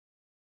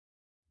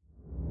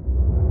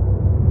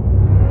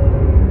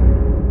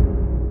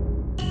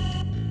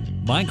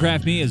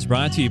Minecraft Me is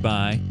brought to you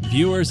by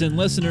viewers and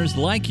listeners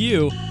like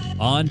you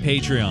on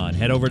Patreon.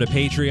 Head over to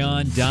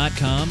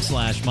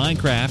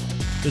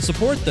patreon.com/Minecraft to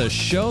support the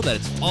show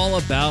that's all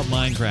about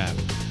Minecraft.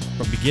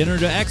 From beginner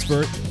to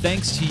expert,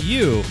 thanks to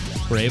you,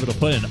 we're able to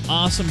put an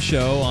awesome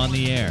show on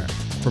the air.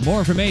 For more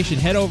information,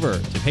 head over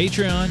to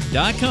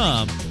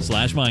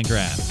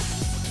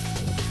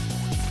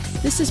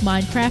patreon.com/Minecraft. This is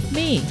Minecraft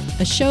Me,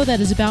 a show that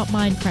is about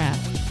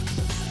Minecraft,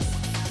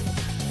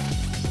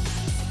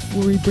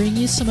 where we bring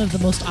you some of the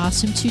most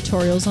awesome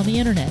tutorials on the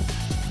internet,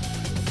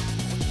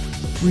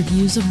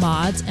 reviews of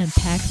mods and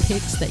pack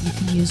picks that you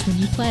can use when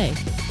you play.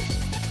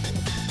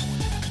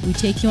 We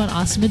take you on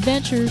awesome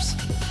adventures,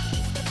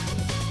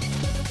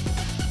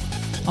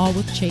 all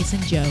with Chase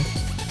and Joe.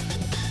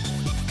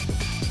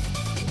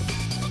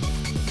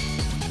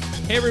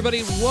 Hey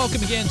everybody,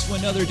 welcome again to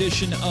another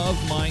edition of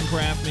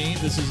Minecraft Me.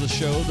 This is a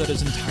show that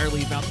is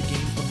entirely about the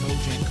game from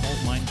Mojang called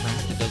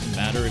Minecraft. It doesn't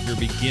matter if you're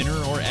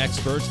beginner or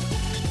expert.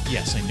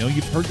 Yes, I know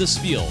you've heard the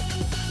spiel.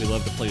 We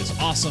love to play this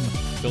awesome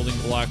building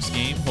blocks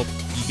game. Hope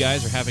you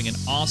guys are having an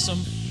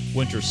awesome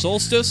winter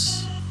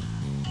solstice,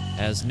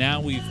 as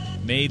now we've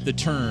made the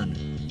turn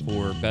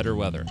for better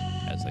weather. No,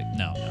 not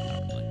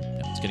really.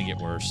 No, it's going to get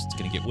worse. It's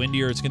going to get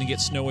windier. It's going to get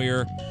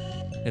snowier.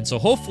 And so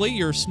hopefully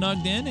you're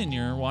snugged in and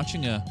you're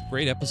watching a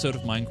great episode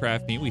of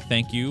Minecraft Me. We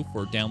thank you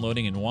for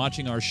downloading and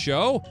watching our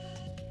show.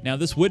 Now,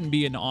 this wouldn't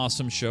be an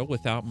awesome show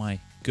without my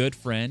good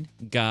friend,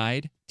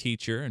 guide,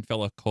 teacher, and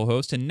fellow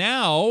co-host, and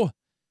now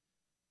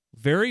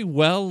very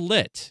well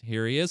lit.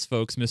 Here he is,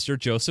 folks, Mr.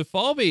 Joseph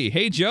Falvey.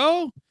 Hey,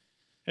 Joe.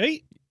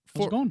 Hey,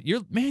 how's it going?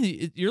 You're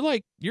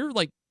like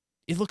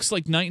it looks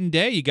like night and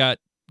day. You got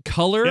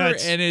color,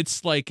 and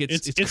it's crazy.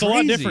 A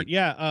lot different.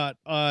 Yeah.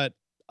 I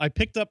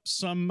picked up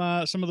some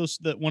of those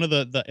one of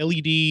the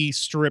LED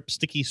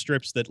sticky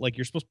strips that like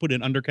you're supposed to put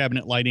in under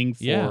cabinet lighting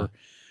for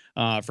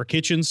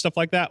kitchens, stuff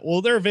like that.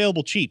 Well, they're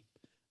available cheap.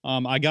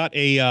 I got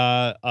a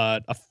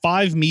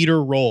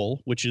 5-meter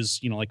roll, which is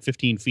like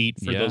 15 feet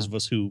for those of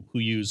us who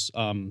use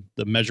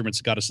the measurements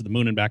that got us to the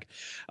moon and back.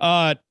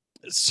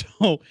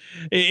 So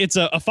it's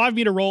a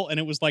 5-meter roll, and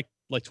it was like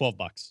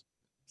 $12.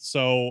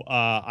 So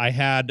I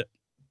had,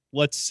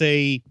 let's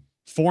say,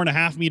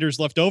 4.5 meters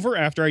left over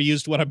after I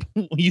used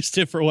used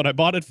it for what I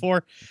bought it for.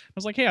 I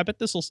was like, hey, I bet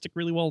this will stick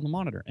really well in the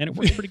monitor, and it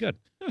works pretty good.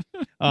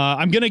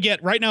 I'm gonna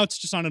get, right now it's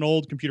just on an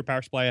old computer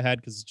power supply I had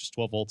because it's just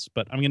 12 volts,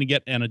 but I'm gonna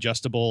get a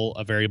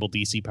variable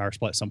DC power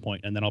supply at some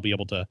point, and then I'll be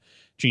able to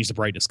change the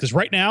brightness, because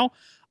right now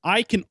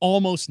I can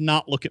almost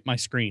not look at my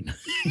screen.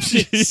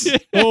 It's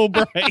so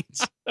bright.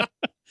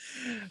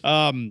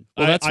 Well,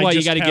 that's why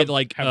you got to get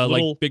like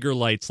bigger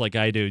lights, like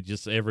I do,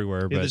 just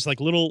everywhere. But there's like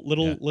little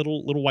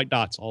white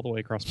dots all the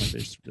way across my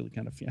face. Really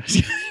kind of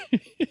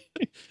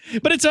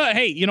But it's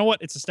hey, you know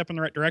what? It's a step in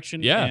the right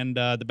direction. Yeah. And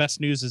the best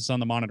news is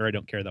on the monitor. I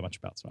don't care that much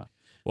about, so I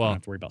don't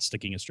have to worry about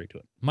sticking it straight to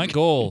it. My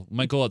goal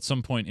at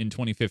some point in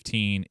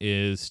 2015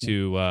 is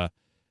to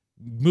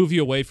move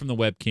you away from the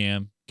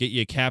webcam, get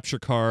you a capture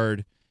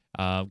card.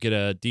 Get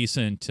a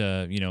decent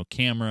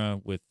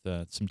camera with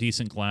some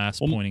decent glass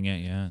pointing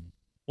at you.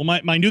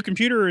 Well, my new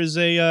computer is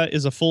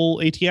a full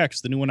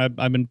ATX. The new one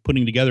I've been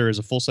putting together is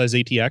a full size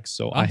ATX,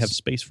 so awesome. I have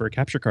space for a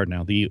capture card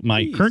now.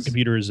 My current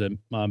computer is a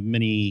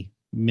mini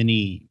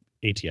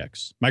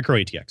ATX, micro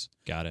ATX.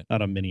 Got it.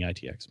 Not a mini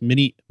ITX,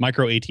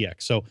 micro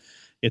ATX. So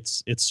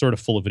it's sort of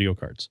full of video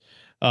cards.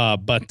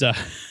 But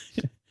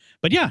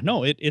yeah,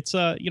 no, it's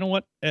you know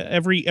what?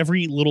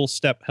 Every little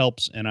step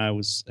helps, and I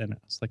was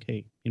like,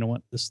 hey, you know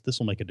what? This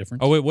will make a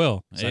difference. Oh, it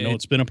will. I know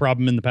it's been a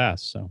problem in the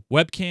past. So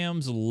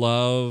webcams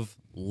love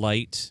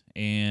light,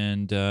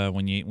 and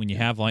when you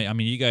have light, I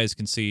mean, you guys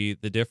can see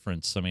the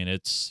difference. I mean,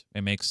 it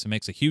makes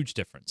a huge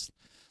difference,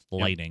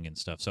 lighting and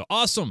stuff. So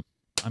awesome.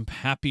 I'm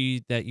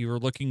happy that you are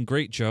looking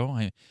great, Joe.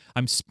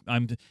 I'm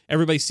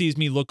everybody sees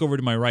me look over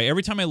to my right.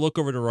 Every time I look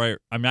over to right,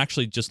 I'm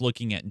actually just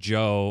looking at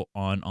Joe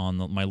on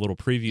my little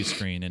preview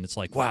screen, and it's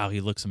like, wow,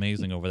 he looks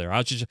amazing over there.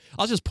 I'll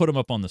just put him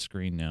up on the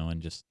screen now, and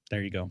just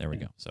there you go. There we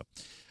go. So,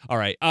 all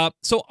right.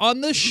 So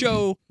on the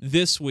show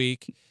this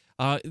week,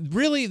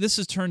 really, this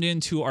has turned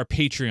into our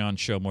Patreon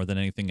show more than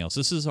anything else.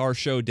 This is our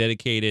show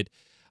dedicated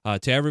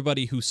to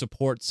everybody who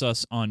supports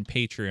us on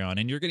Patreon,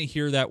 and you're going to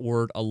hear that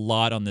word a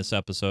lot on this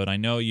episode. I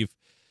know you've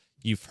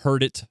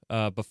heard it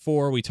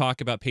before. We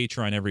talk about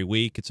Patreon every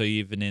week. It's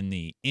even in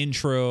the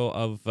intro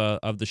of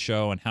the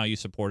show and how you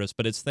support us.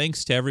 But it's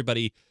thanks to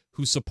everybody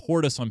who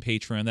support us on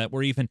Patreon that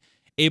we're even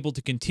able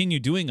to continue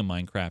doing a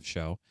Minecraft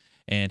show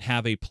and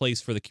have a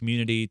place for the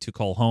community to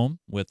call home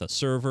with a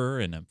server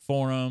and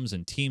forums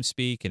and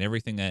TeamSpeak and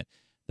everything that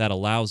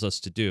allows us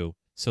to do.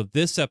 So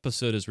this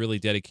episode is really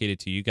dedicated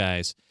to you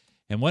guys.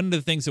 And one of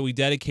the things that we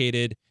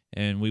dedicated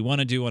and we want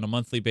to do on a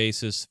monthly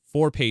basis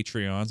for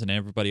Patreons and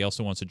everybody else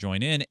who wants to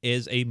join in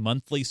is a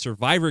monthly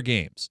Survivor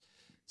Games.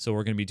 So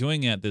we're going to be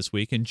doing that this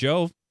week. And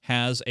Joe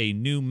has a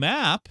new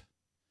map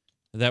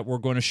that we're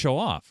going to show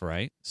off,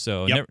 right?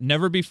 So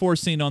never before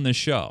seen on this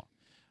show.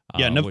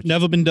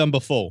 Never been done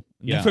before.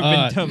 Never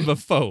been done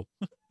before.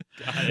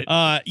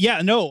 Got it.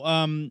 Yeah,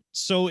 no.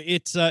 So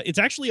it's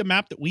actually a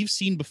map that we've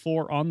seen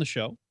before on the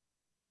show.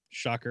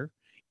 Shocker.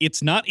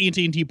 It's not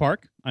AT&T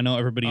Park. I know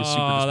everybody is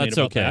super dismayed that's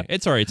about okay. that.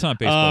 It's all right. It's not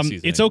baseball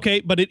season. It's anymore.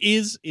 okay, but it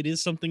is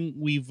something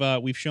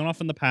we've shown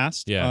off in the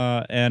past.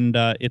 Yeah. And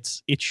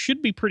it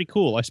should be pretty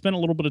cool. I spent a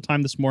little bit of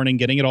time this morning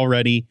getting it all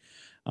ready.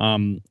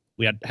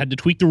 We had to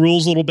tweak the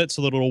rules a little bit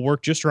so that it'll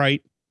work just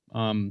right.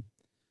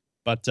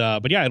 But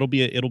yeah, it'll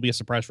be a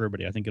surprise for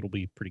everybody. I think it'll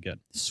be pretty good.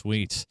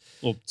 Sweet.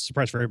 Well,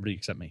 surprise for everybody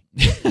except me.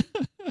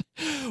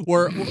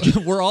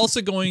 We're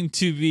also going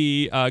to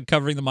be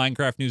covering the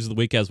Minecraft news of the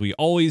week as we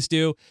always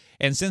do.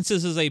 And since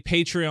this is a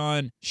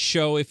Patreon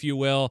show, if you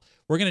will,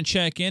 we're going to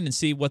check in and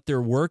see what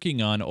they're working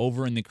on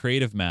over in the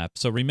Creative Map.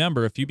 So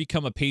remember, if you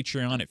become a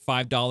Patreon at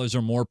 $5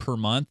 or more per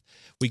month,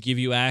 we give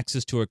you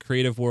access to a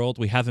creative world.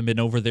 We haven't been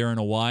over there in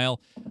a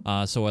while,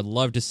 so I'd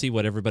love to see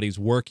what everybody's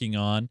working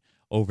on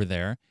over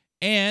there.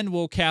 And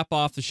we'll cap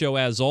off the show,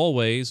 as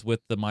always, with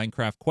the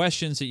Minecraft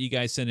questions that you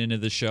guys send into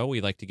the show. We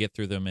like to get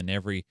through them in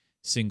every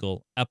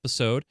single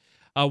episode.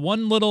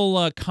 One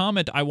little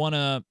comment I want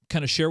to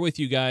kind of share with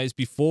you guys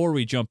before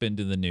we jump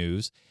into the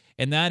news,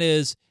 and that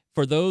is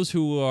for those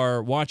who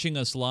are watching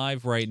us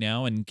live right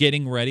now and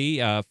getting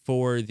ready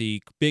for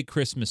the big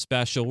Christmas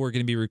special. We're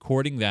going to be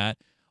recording that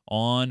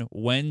on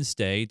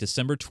Wednesday,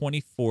 December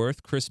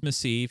 24th,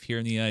 Christmas Eve here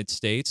in the United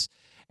States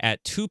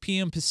at 2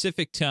 p.m.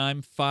 Pacific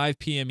time, 5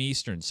 p.m.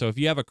 Eastern. So if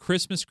you have a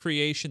Christmas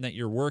creation that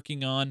you're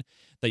working on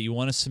that you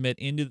want to submit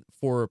into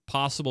for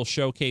possible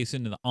showcase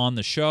on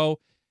the show,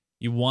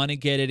 you want to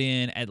get it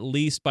in at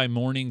least by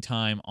morning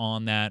time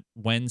on that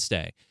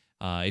Wednesday.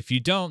 If you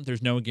don't,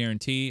 there's no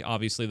guarantee,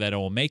 obviously, that it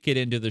will make it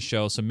into the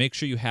show, so make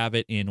sure you have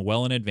it in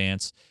well in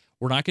advance.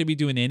 We're not going to be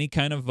doing any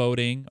kind of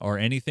voting or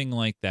anything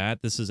like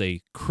that. This is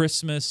a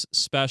Christmas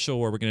special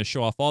where we're going to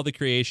show off all the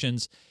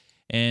creations,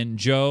 and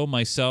Joe,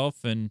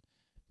 myself, and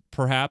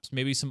perhaps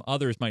maybe some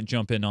others might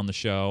jump in on the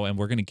show, and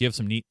we're going to give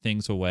some neat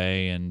things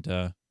away and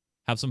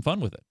have some fun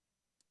with it.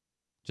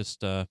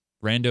 Just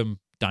random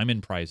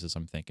diamond prizes,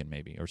 I'm thinking,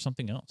 maybe, or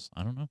something else.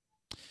 I don't know.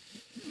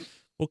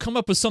 We'll come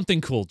up with something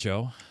cool,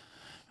 Joe,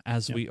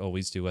 as we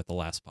always do at the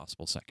last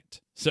possible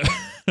second. So,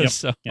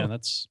 yeah,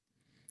 that's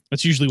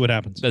usually what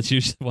happens. That's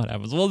usually what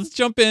happens. Well, let's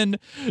jump in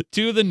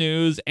to the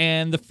news.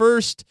 And the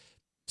first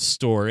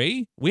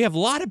story, we have a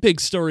lot of big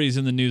stories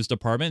in the news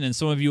department, and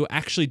some of you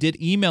actually did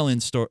email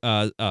in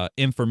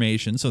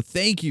information. So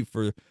thank you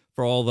for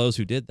all those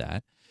who did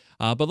that.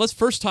 But let's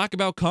first talk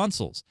about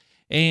consoles.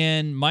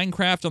 And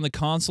Minecraft on the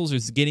consoles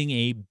is getting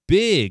a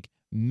big,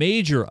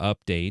 major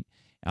update.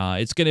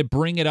 It's going to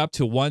bring it up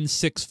to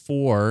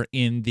 1.6.4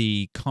 in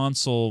the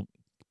console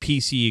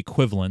PC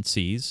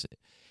equivalencies.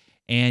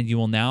 And you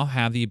will now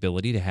have the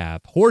ability to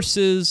have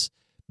horses,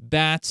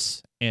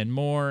 bats, and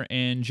more.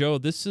 And Joe,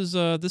 this is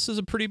a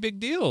pretty big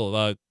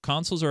deal.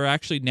 Consoles are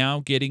actually now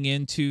getting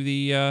into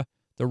the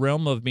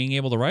realm of being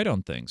able to write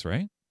on things,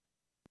 right?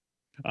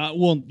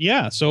 Well,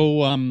 yeah.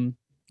 So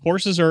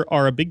horses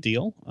are a big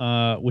deal,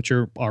 which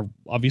are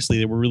obviously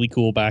they were really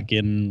cool back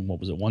in,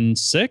 what was it,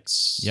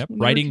 1.6? Yep,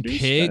 riding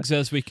pigs,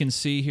 as we can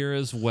see here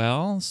as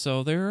well.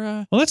 So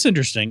they're well, that's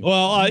interesting.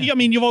 Well, I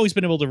mean, you've always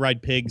been able to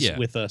ride pigs Yeah.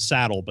 with a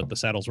saddle, but the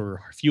saddles were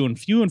few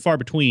and far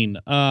between.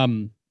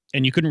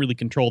 And you couldn't really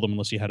control them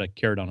unless you had a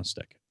carrot on a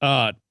stick.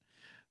 And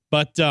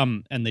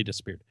they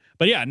disappeared.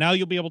 But yeah, now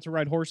you'll be able to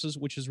ride horses,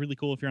 which is really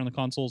cool if you're on the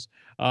consoles.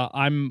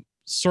 I'm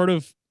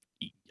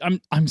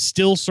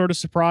still sort of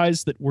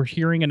surprised that we're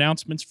hearing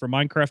announcements for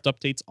Minecraft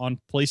updates on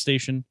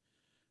PlayStation,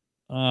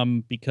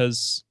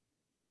 because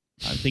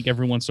I think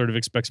everyone sort of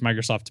expects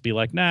Microsoft to be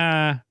like,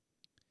 nah,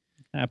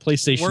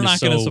 PlayStation. We're not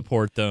going to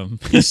support them.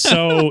 is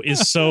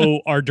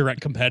so our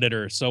direct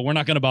competitor, so we're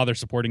not going to bother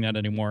supporting that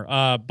anymore.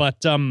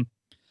 But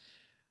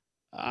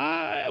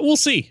we'll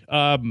see.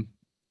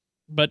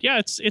 But yeah,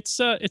 it's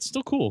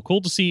still cool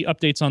to see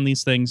updates on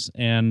these things,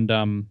 and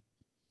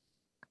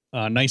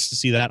nice to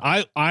see that.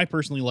 I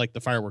personally like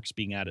the fireworks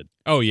being added.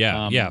 Oh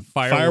yeah,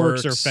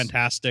 Fireworks are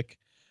fantastic.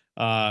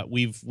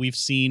 We've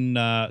seen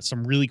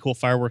some really cool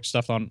fireworks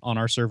stuff on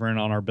our server and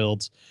on our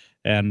builds,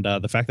 and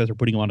the fact that they're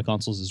putting them on the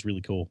consoles is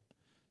really cool.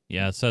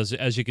 Yeah, so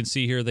as you can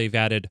see here, they've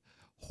added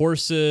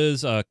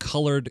horses,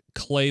 colored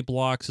clay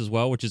blocks as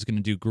well, which is going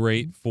to do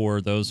great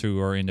for those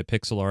who are into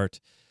pixel art.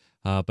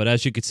 But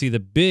as you can see, the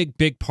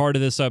big part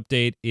of this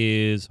update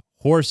is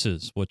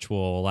horses, which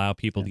will allow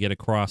people to get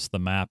across the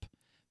map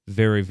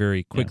very,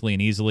 very quickly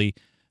and easily.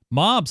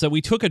 Mobs that we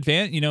took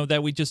advantage,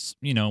 that we just,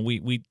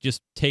 we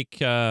just take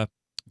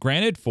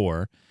granted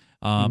for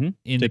in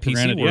the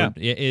PC world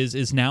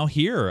is now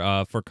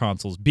here for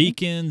consoles.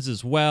 Beacons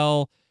as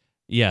well.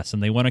 Yes,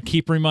 and they want to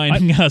keep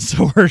reminding us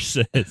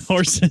horses.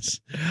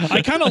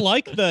 I kind of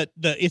like the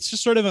it's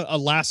just sort of a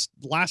last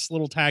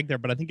little tag there,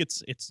 but I think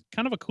it's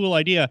kind of a cool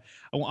idea.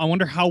 I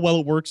wonder how well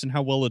it works and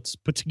how well it's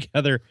put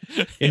together.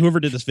 And whoever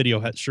did this video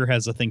sure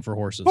has a thing for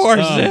horses.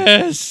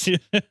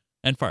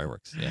 And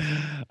fireworks.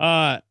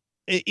 Yeah.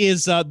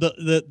 Is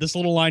this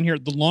little line here?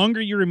 The longer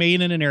you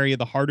remain in an area,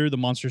 the harder the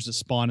monsters that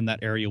spawn in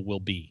that area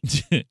will be.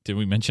 Did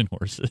we mention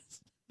horses?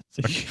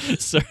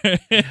 Sorry.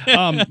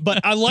 But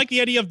I like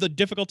the idea of the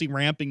difficulty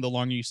ramping the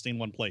longer you stay in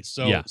one place.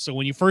 So, Yeah. so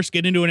when you first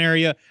get into an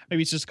area,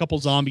 maybe it's just a couple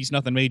zombies,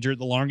 nothing major.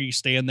 The longer you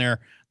stay in there,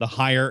 the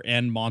higher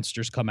end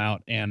monsters come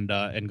out and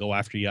go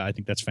after you. I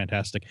think that's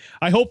fantastic.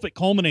 I hope it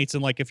culminates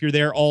in, like, if you're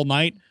there all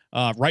night,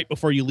 right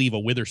before you leave, a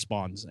wither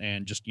spawns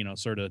and just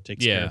sort of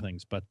takes care of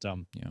things. But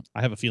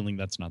I have a feeling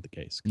that's not the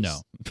case.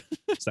 No,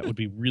 that would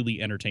be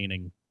really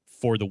entertaining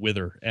for the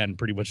wither and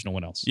pretty much no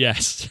one else.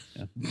 yes.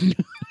 Yeah.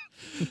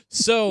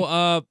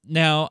 So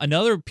now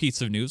another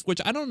piece of news, which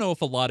I don't know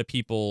if a lot of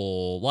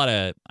people,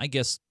 I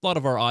guess a lot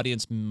of our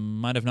audience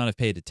might have not have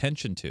paid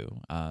attention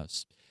to.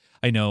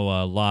 I know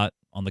a lot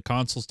on the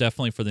consoles,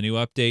 definitely for the new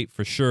update,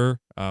 for sure.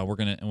 We're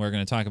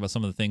gonna talk about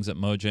some of the things that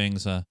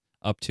Mojang's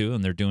up to,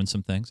 and they're doing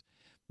some things.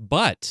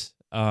 But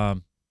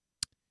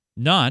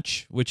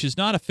Notch, which is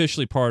not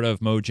officially part of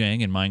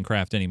Mojang and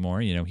Minecraft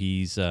anymore,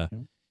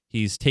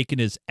 he's taken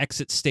his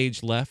exit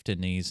stage left,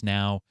 and he's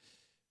now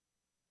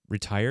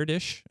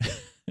retired-ish.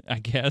 I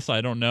guess.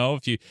 I don't know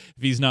if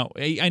he's not.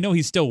 I know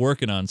he's still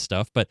working on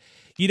stuff, but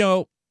he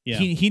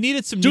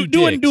needed some new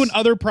doing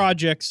other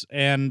projects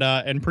and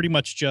pretty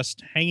much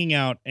just hanging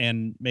out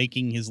and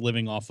making his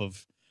living off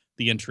of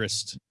the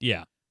interest.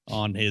 Yeah.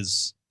 On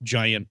his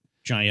giant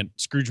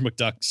Scrooge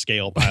McDuck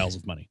scale piles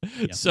of money.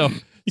 Yeah.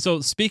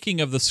 So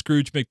speaking of the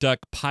Scrooge McDuck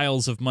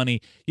piles of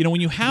money,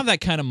 when you have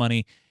that kind of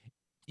money,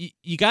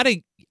 you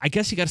gotta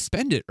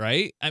spend it,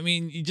 right? I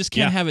mean, you just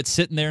can't have it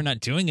sitting there not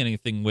doing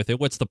anything with it.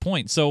 What's the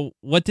point? So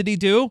what did he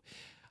do?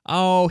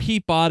 Oh, he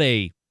bought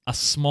a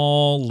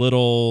small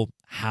little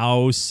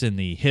house in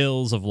the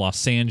hills of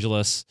Los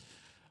Angeles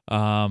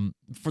for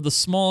the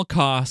small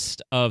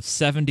cost of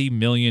 $70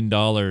 million.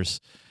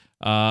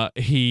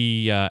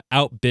 He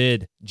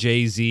outbid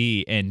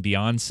Jay-Z and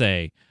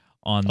Beyonce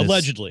on this,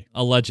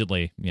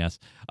 allegedly, yes,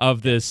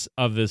 of this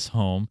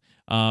home.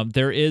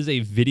 There is a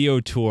video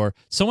tour.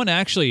 Someone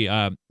actually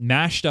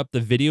mashed up the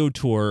video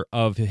tour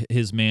of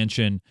his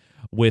mansion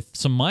with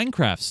some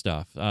Minecraft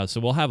stuff. So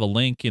we'll have a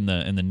link in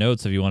the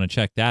notes if you want to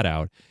check that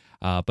out.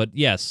 But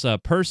yes, a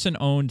person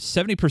owned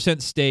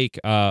 70% stake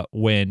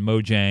when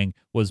Mojang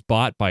was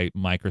bought by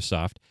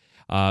Microsoft.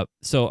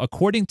 So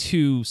according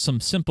to some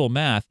simple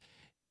math,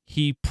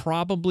 he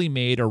probably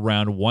made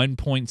around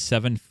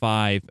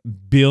 $1.75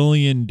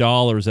 billion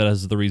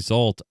as the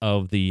result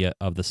of the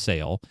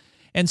sale.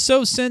 And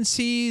so since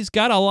he's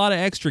got a lot of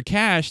extra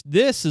cash,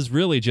 this is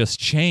really just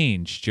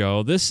change,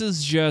 Joe. This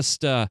is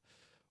just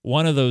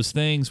one of those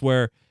things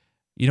where,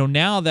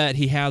 now that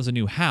he has a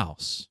new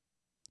house.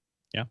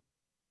 Yeah.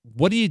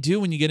 What do you do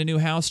when you get a new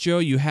house, Joe?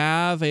 You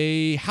have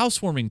a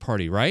housewarming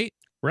party, right?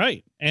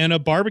 Right. And a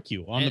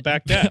barbecue on the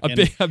back deck. A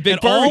big barbecue.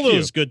 All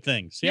those good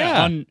things.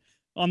 Yeah.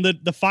 On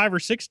the 5 or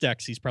 6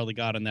 decks he's probably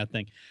got on that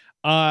thing.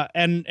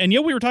 And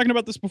we were talking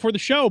about this before the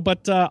show,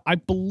 but I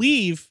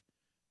believe,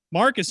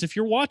 Marcus, if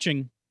you're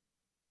watching,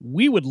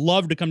 we would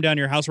love to come down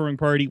to your housewarming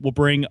party. We'll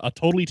bring a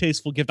totally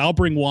tasteful gift. I'll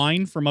bring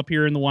wine from up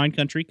here in the wine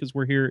country because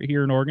we're here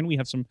in Oregon. We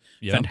have some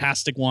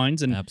fantastic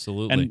wines and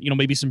absolutely, and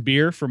maybe some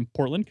beer from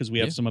Portland because we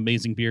have some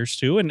amazing beers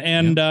too.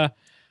 And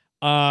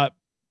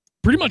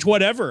pretty much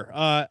whatever.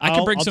 I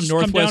can bring some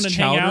Northwest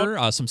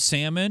chowder, some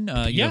salmon,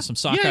 some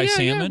sockeye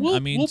salmon.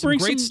 We'll bring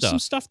great some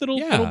stuff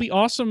that'll be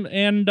awesome.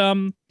 And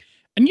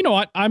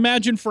I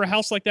imagine for a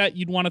house like that,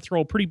 you'd want to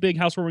throw a pretty big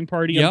housewarming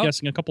party. I'm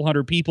guessing a couple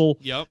hundred people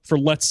for,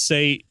 let's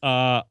say,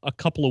 a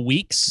couple of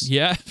weeks.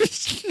 Yeah.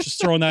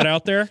 Just throwing that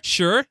out there.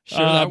 Sure,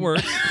 that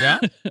works. Yeah.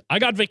 I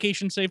got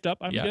vacation saved up.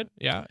 I'm good.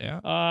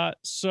 Yeah.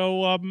 Just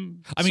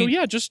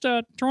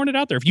throwing it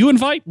out there. If you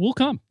invite, we'll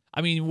come. I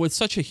mean, with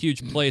such a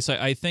huge place,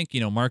 I think,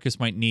 Marcus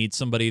might need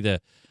somebody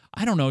to,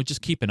 I don't know,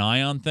 just keep an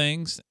eye on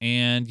things.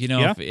 And,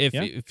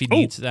 if he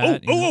needs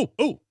that.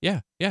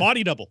 Yeah.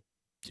 Body double.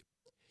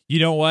 You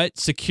know what?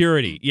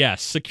 Security.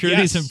 Yes,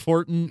 security is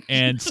important,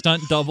 and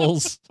stunt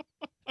doubles.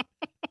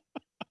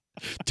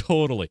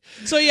 Totally.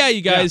 So yeah,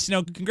 you guys,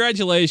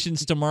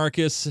 congratulations to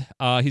Marcus.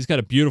 He's got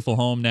a beautiful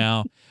home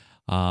now,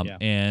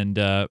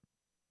 and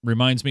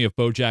reminds me of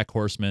BoJack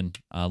Horseman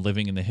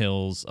living in the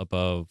hills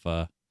above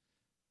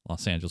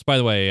Los Angeles. By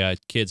the way,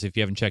 kids, if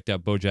you haven't checked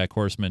out BoJack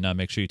Horseman,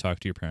 make sure you talk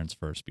to your parents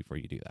first before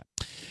you do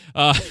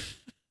that.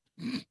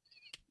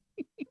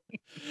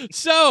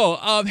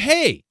 So,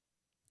 hey.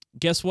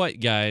 Guess what,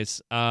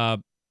 guys?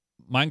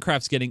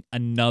 Minecraft's getting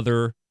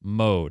another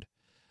mode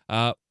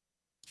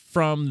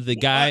from the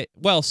guy.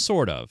 Well,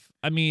 sort of.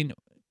 I mean,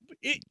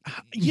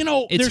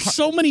 there's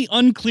so many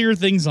unclear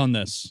things on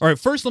this. All right,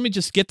 first, let me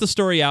just get the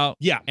story out.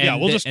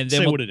 We'll just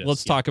say what it is.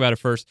 Let's talk about it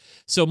first.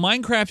 So,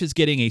 Minecraft is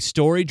getting a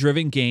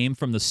story-driven game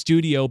from the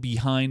studio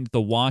behind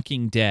The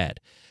Walking Dead.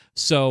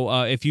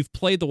 So if you've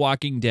played The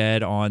Walking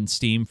Dead on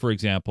Steam, for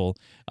example,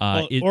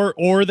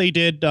 or they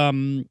did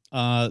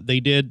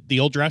the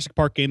old Jurassic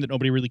Park game that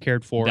nobody really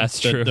cared for.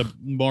 That's true. The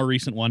more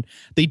recent one.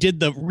 They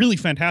did the really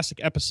fantastic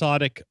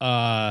episodic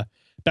Back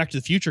to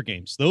the Future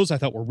games. Those I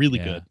thought were really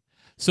good.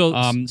 So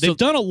they've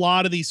done a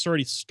lot of these sort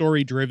of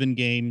story-driven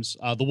games.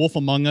 The Wolf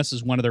Among Us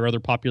is one of their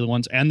other popular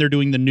ones, and they're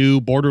doing the new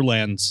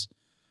Borderlands,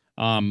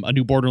 a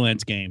new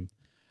Borderlands game.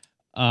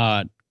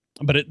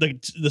 but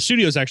the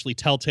studio is actually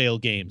Telltale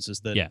Games is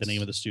the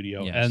name of the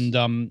studio,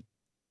 and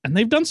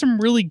they've done some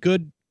really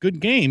good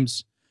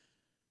games.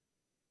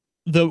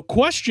 The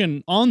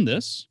question on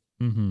this,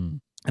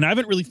 and I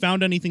haven't really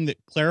found anything that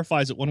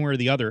clarifies it one way or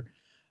the other.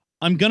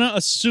 I'm gonna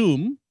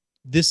assume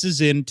this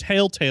is in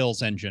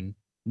Telltale's engine,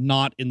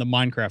 not in the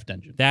Minecraft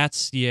engine.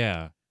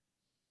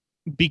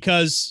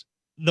 Because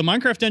the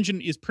Minecraft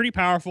engine is pretty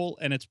powerful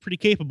and it's pretty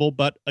capable,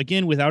 but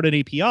again, without an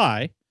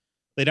API,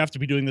 they'd have to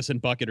be doing this in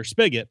Bukkit or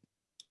Spigot,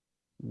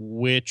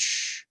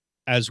 which,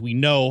 as we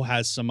know,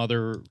 has some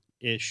other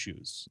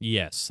issues.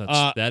 Yes,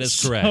 that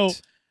is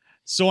correct.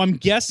 So I'm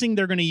guessing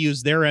they're going to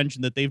use their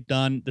engine that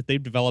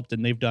they've developed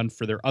and they've done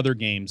for their other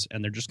games,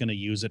 and they're just going to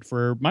use it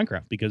for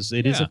Minecraft because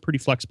it is a pretty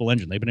flexible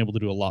engine. They've been able to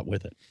do a lot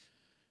with it.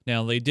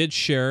 Now, they did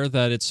share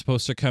that it's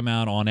supposed to come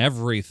out on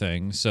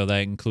everything, so that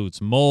includes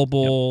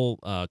mobile,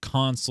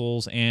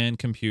 consoles, and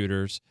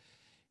computers.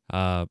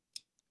 And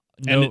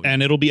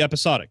it'll be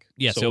episodic.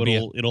 Yes, so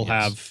it'll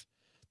have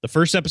the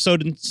first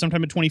episode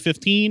sometime in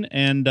 2015,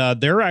 and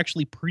they're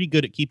actually pretty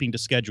good at keeping to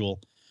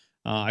schedule.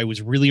 I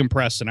was really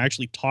impressed, and I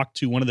actually talked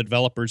to one of the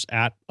developers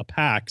at a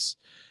PAX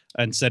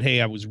and said,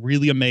 hey, I was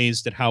really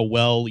amazed at how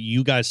well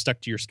you guys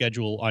stuck to your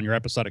schedule on your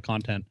episodic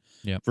content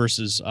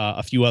versus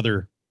a few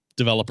other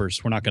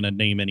developers. We're not going to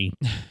name any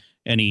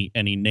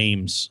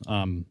names,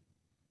 like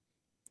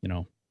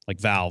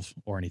Valve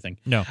or anything.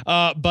 No.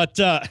 But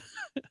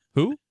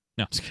who?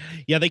 No.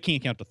 Yeah, they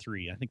can't count to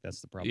 3. I think that's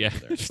the problem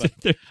there.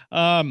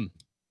 But,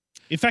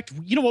 in fact,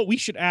 you know what? We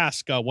should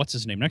ask what's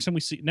his name next time you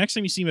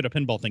see him at a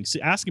pinball thing.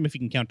 Ask him if he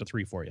can count to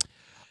 3 for you.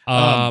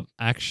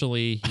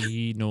 Actually,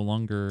 he no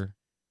longer.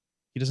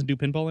 He doesn't do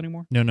pinball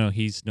anymore. No,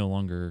 he's no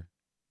longer.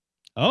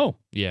 Oh,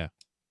 yeah.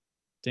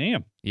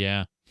 Damn.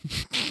 Yeah.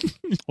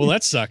 Well,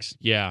 that sucks.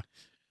 Yeah.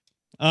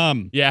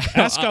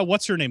 Ask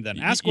what's her name then.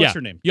 Ask what's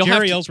her name.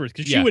 Jerry Ellsworth,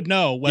 because she would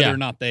know whether or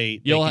not they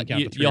can count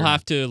to 3. You'll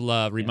have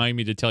to remind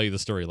me to tell you the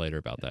story later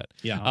about that.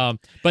 Yeah.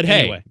 But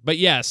anyway. Hey, but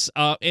yes.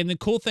 And the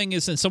cool thing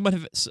is, and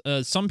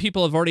some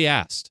people have already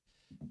asked.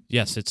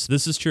 Yes,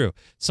 this is true.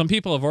 Some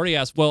people have already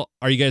asked, well,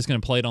 are you guys going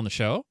to play it on the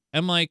show?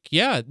 I'm like,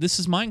 yeah, this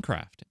is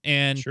Minecraft.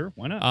 And sure,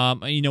 why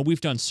not?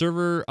 We've done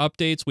server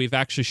updates. We've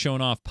actually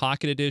shown off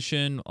Pocket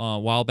Edition a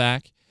while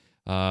back.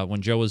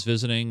 When Joe was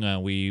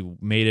visiting, we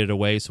made it a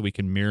way so we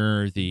can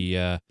mirror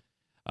it,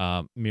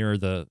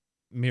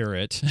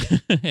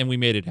 and we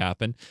made it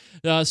happen.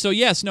 So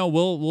yes, no,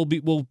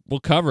 we'll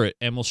cover it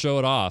and we'll show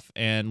it off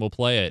and we'll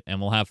play it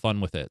and we'll have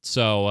fun with it.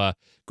 So,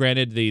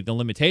 granted, the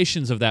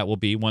limitations of that will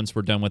be once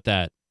we're done with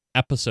that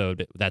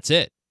episode, that's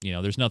it.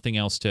 There's nothing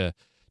else to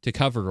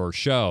cover or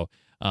show.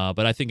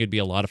 But I think it'd be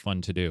a lot of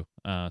fun to do.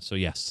 So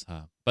yes,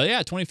 but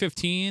yeah,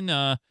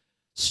 2015.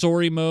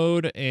 Story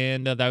mode,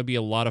 and that would be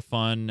a lot of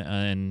fun,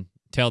 and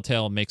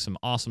Telltale makes some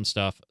awesome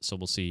stuff, so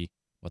we'll see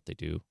what they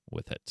do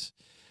with it.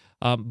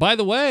 By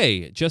the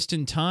way, just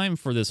in time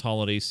for this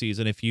holiday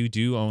season, if you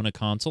do own a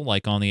console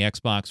like on the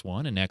Xbox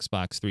One and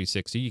Xbox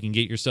 360, you can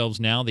get yourselves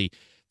now the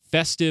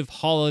Festive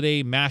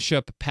Holiday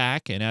Mashup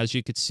Pack, and as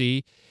you can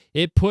see,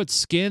 it puts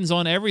skins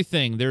on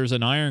everything. There's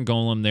an Iron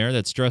Golem there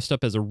that's dressed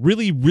up as a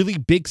really, really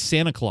big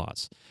Santa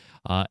Claus.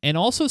 And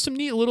also some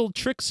neat little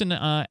tricks and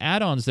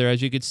add-ons there.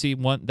 As you can see,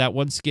 that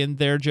one skin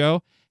there,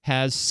 Joe,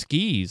 has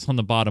skis on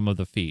the bottom of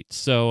the feet.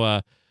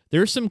 So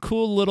there's some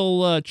cool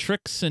little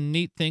tricks and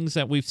neat things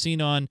that we've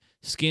seen on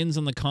skins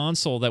on the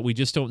console that we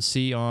just don't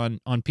see on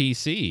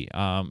PC.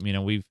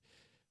 We've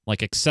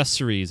like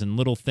accessories and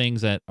little things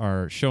that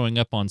are showing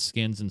up on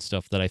skins and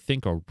stuff that I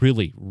think are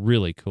really,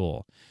 really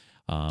cool.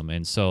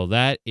 And so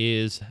that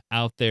is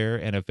out there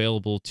and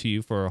available to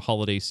you for a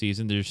holiday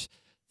season. There's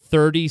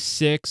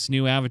 36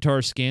 new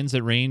avatar skins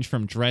that range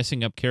from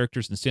dressing up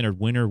characters in standard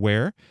winter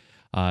wear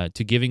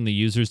to giving the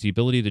users the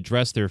ability to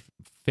dress their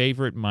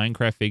favorite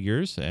Minecraft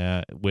figures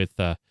with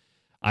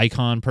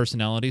icon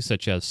personalities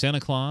such as Santa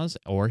Claus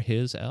or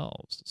his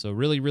elves. So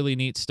really, really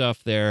neat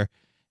stuff there,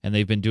 and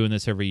they've been doing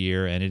this every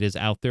year, and it is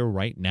out there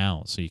right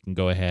now, so you can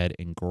go ahead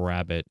and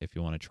grab it if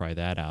you want to try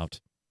that out.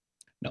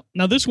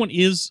 Now this one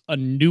is a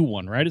new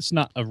one, right? It's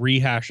not a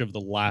rehash of the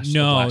last.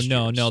 No.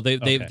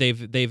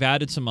 Year's. They've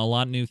added a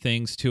lot of new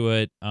things to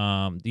it.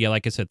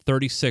 Like I said,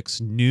 36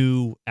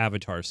 new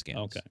avatar skins.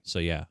 Okay. So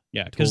yeah,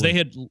 because they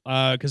had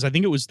because I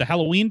think it was the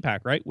Halloween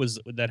pack, right?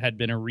 That had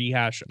been a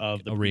rehash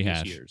of the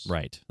previous years.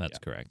 Right. That's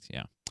correct.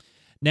 Yeah.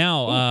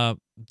 Now,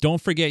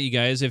 don't forget, you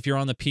guys, if you're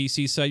on the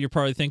PC side, you're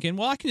probably thinking,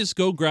 well, I can just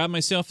go grab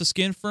myself a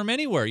skin from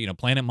anywhere.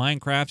 Planet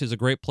Minecraft is a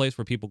great place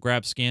where people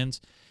grab skins,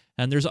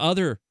 and there's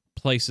other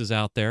places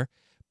out there.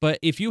 But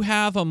if you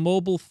have a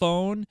mobile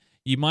phone,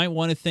 you might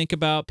want to think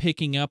about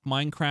picking up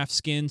Minecraft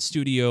Skin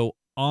Studio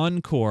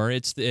Encore.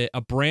 It's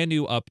a brand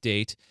new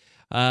update,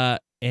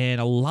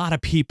 and a lot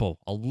of people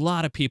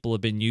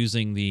have been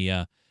using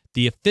the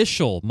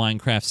official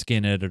Minecraft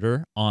skin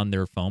editor on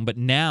their phone. But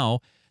now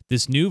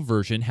this new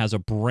version has a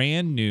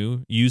brand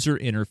new user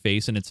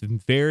interface, and it's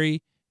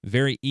very,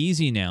 very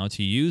easy now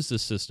to use the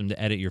system to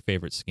edit your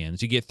favorite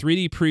skins. You get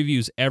 3D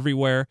previews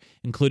everywhere,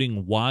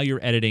 including while you're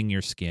editing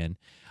your skin.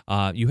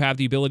 You have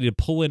the ability to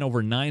pull in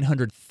over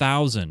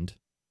 900,000.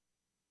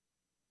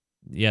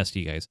 Yes,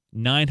 you guys,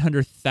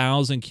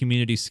 900,000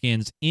 community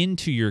skins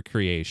into your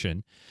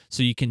creation.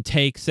 So you can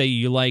take, say,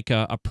 you like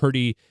a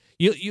pretty,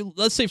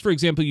 let's say, for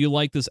example, you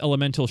like this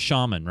elemental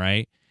shaman,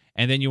 right?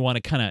 And then you want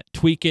to kind of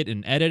tweak it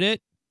and edit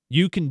it.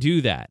 You can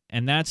do that.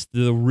 And that's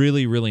the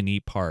really, really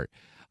neat part.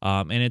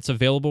 And it's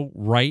available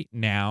right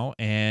now,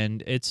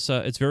 and it's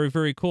very,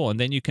 very cool. And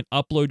then you can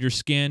upload your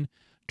skin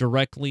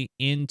directly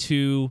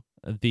into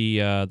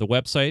the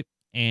website,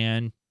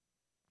 and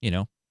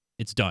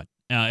it's done.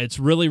 It's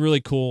really, really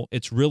cool.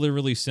 It's really,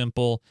 really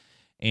simple,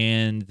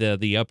 and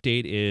the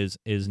update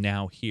is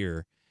now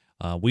here.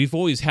 We've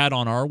always had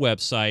on our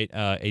website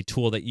a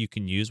tool that you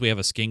can use. We have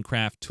a skin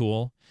craft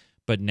tool,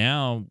 but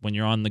now when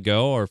you're on the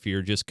go, or if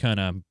you're just kind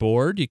of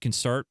bored, you can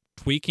start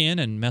tweaking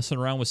and messing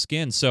around with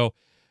skin. So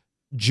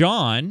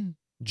John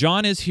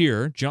is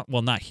here.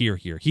 Well, not here.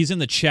 He's in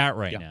the chat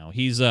right now.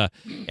 He's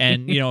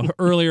and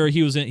earlier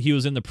he was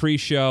in the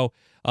pre-show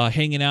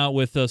hanging out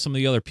with some of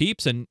the other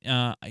peeps, and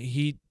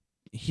he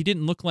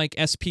didn't look like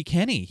SP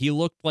Kenny. He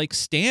looked like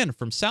Stan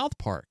from South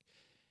Park.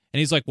 And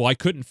he's like, "Well, I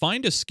couldn't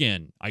find a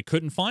skin. I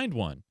couldn't find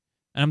one."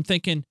 And I'm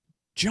thinking,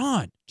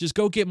 "John, just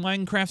go get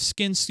Minecraft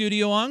Skin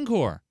Studio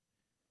Encore."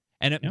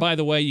 And by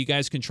the way, you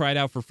guys can try it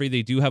out for free.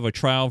 They do have a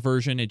trial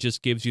version. It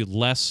just gives you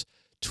less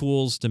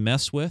tools to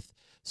mess with.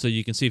 So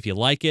you can see if you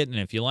like it, and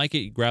if you like it,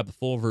 you grab the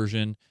full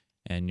version,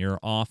 and you're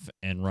off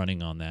and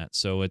running on that.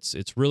 So it's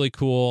really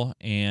cool,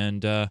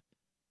 and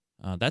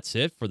that's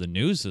it for the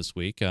news this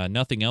week.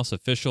 Nothing else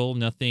official,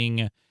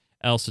 nothing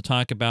else to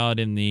talk about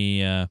in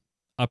the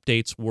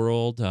updates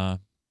world.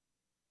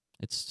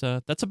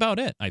 That's about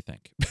it, I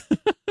think.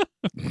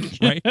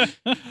 Right?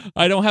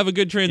 I don't have a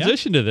good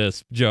transition to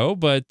this, Joe,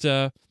 but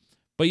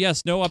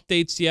yes, no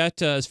updates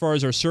yet as far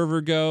as our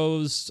server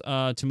goes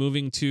to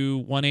moving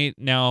to 1.8.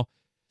 Now,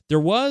 there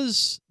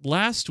was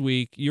last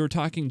week, you were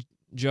talking,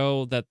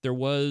 Joe, that there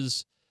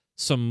was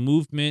some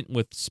movement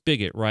with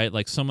Spigot, right?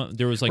 Like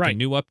there was like a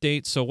new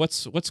update. So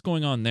what's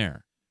going on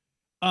there?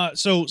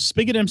 So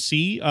Spigot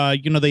MC,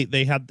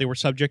 they were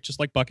subject, just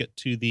like Bucket,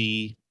 to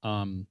the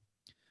DMCA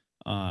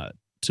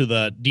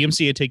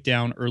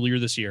takedown earlier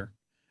this year,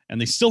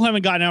 and they still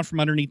haven't gotten out from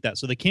underneath that.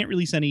 So they can't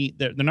release any.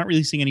 They're not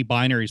releasing any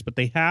binaries, but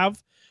they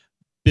have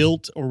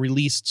built or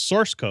released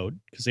source code,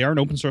 because they are an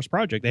open source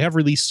project. They have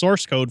released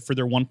source code for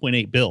their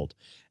 1.8 build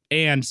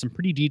and some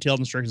pretty detailed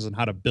instructions on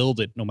how to build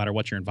it, no matter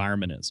what your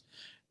environment is.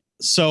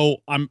 So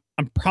I'm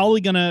probably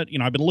gonna,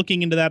 I've been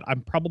looking into that.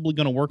 I'm probably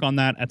gonna work on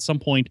that at some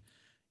point.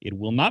 It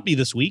will not be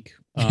this week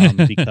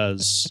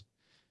because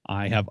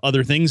I have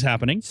other things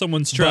happening.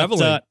 Someone's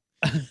traveling.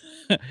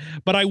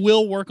 But I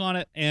will work on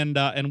it, and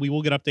we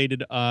will get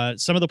updated.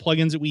 Some of the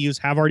plugins that we use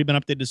have already been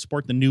updated to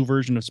support the new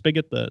version of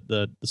Spigot,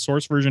 the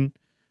source version.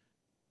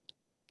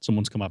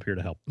 Someone's come up here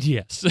to help.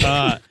 Yes.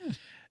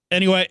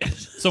 Anyway,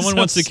 someone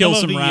wants to kill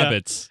some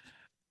rabbits.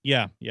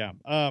 Yeah.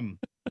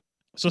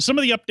 So some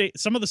of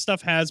the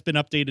stuff has been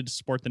updated to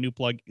support the new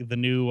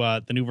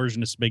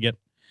version of Spigot,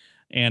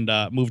 and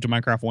move to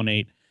Minecraft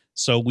 1.8.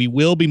 So we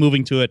will be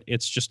moving to it.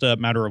 It's just a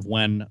matter of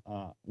when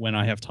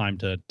I have time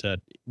to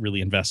really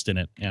invest in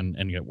it and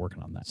get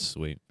working on that.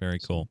 Sweet. Very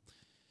cool.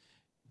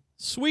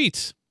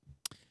 Sweet.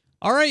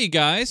 All right, you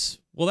guys.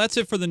 Well, that's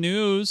it for the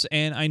news,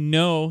 and I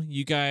know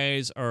you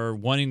guys are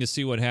wanting to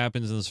see what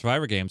happens in the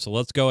Survivor game, so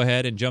let's go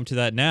ahead and jump to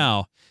that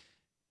now.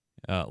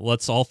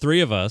 Let's all three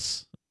of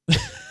us.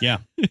 Yeah.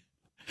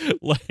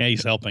 Yeah,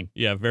 he's helping.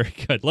 Yeah, very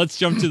good. Let's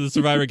jump to the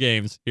Survivor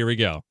games. Here we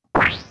go.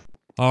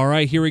 All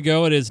right, here we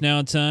go. It is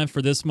now time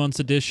for this month's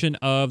edition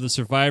of the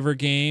Survivor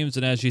Games,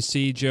 and as you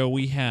see, Joe,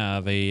 we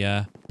have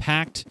a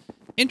packed,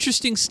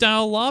 interesting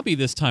style lobby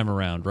this time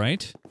around,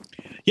 right?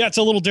 Yeah, it's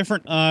a little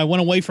different. I went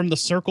away from the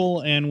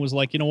circle and was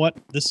like, you know what?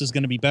 This is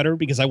going to be better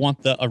because I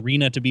want the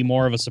arena to be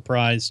more of a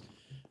surprise.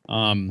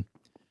 The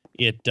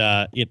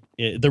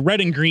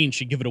red and green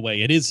should give it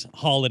away. It is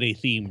holiday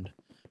themed.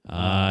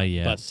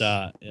 Yes.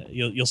 But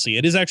you'll see,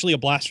 it is actually a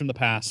blast from the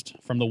past,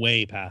 from the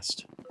way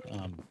past.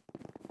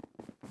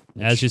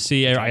 As you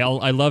see,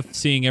 I love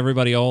seeing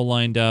everybody all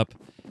lined up.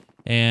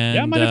 And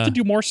yeah, I might have to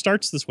do more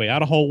starts this way,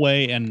 out of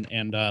hallway,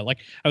 and like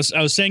I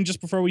was saying just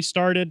before we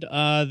started,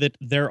 that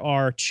there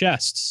are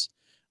chests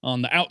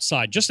on the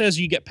outside. Just as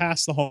you get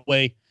past the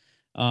hallway,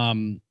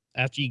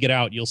 after you get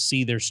out, you'll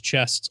see there's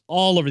chests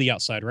all over the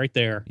outside, right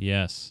there.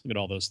 Yes, look at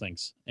all those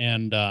things.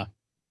 And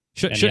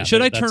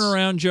should I turn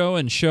around, Joe,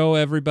 and show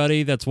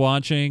everybody that's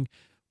watching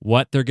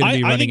what they're going to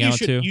be running out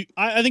to?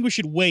 I think we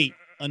should wait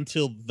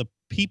until the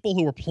people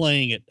who are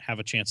playing it have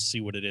a chance to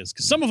see what it is,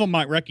 because some of them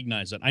might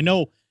recognize it. I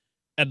know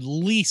at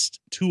least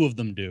two of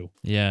them do.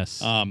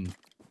 Yes.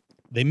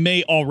 They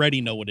may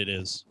already know what it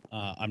is.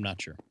 I'm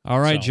not sure. All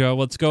right, Joe,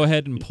 let's go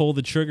ahead and pull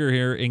the trigger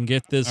here and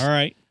get this. All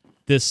right.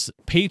 This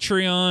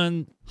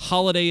Patreon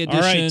holiday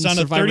edition. All right, it's on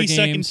Survivor a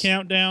 30-second games.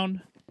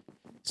 countdown.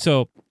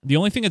 So the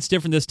only thing that's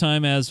different this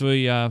time, as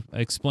we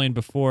explained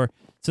before,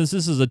 since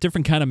this is a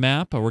different kind of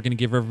map, we're going to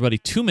give everybody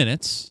 2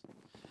 minutes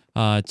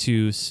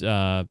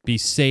to be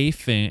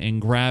safe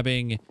and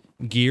grabbing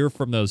gear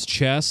from those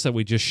chests that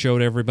we just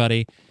showed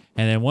everybody.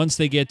 And then once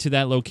they get to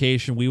that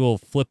location, we will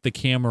flip the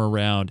camera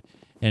around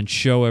and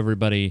show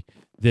everybody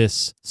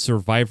this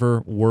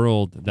Survivor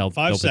world they'll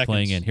be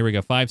playing in. Here we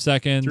go. 5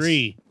 seconds.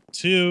 3,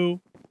 2,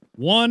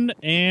 1,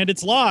 and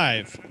it's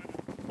live.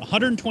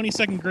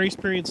 120-second grace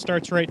period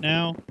starts right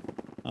now.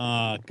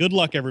 Good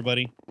luck,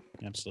 everybody.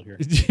 I'm still here.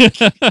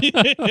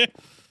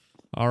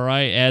 All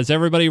right, as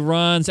everybody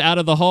runs out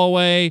of the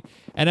hallway,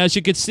 and as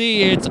you can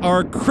see, it's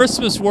our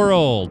Christmas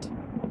world.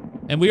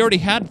 And we already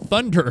had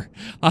thunder,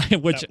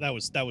 which that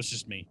was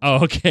just me.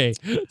 Oh, okay.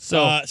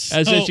 So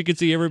as you can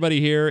see,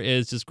 everybody here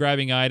is just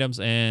grabbing items,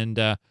 and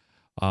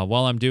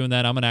while I'm doing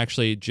that, I'm gonna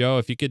actually, Joe,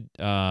 if you could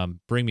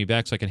bring me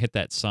back so I can hit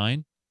that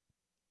sign.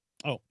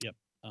 Oh, yep.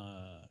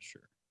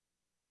 Sure.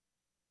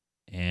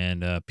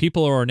 And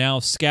people are now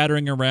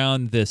scattering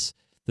around this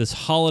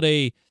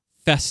holiday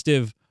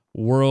festive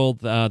world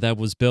that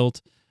was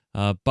built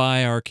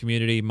by our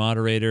community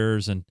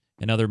moderators and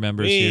other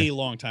members here. Way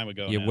long time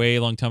ago. Yeah, way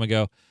long time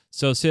ago.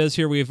 So it says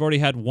here we've already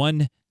had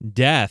one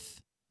death.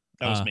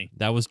 That was me.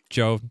 That was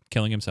Joe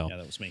killing himself. Yeah,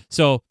 that was me.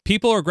 So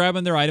people are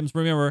grabbing their items.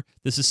 Remember,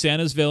 this is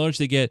Santa's Village.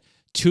 They get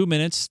 2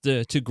 minutes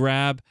to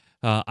grab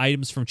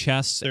items from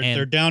chests.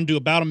 They're down to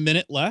about a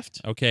minute left.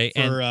 Okay.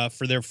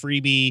 For their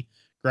freebie,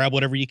 grab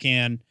whatever you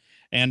can.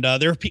 And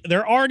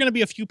there are going to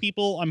be a few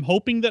people I'm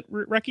hoping that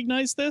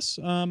recognize this.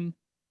 It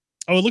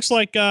looks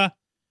like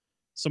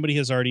somebody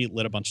has already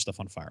lit a bunch of stuff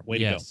on fire. Way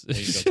to go. There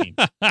you go, team.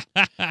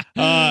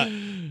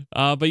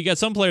 But you got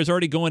some players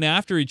already going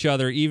after each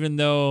other, even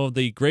though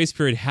the grace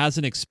period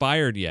hasn't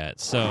expired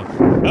yet. So,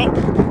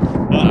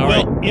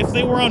 right. If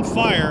they were on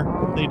fire,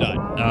 they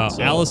died.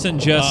 So, Allison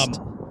just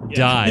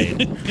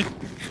died.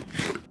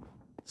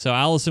 So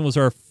Allison was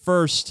our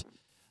first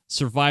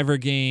Survivor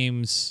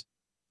Games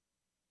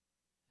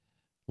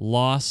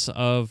loss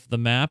of the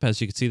map. As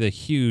you can see, the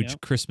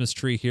huge Christmas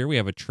tree here. We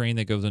have a train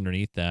that goes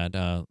underneath that.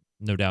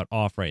 No doubt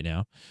off right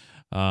now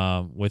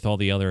with all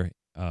the other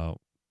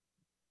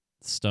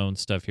stone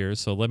stuff here.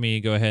 So let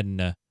me go ahead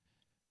and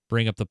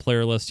bring up the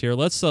player list here.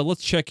 Let's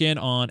check in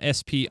on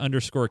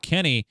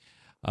SP_Kenny,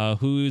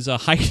 who's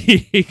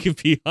hiding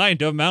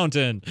behind a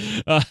mountain.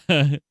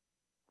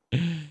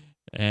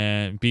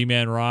 And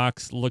B-Man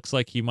Rocks looks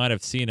like he might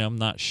have seen him,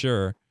 not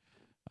sure.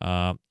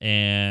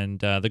 And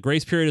the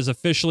grace period is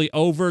officially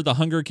over. The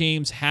Hunger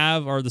Games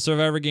the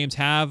Survivor Games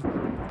have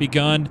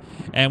begun,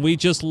 and we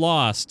just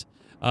lost.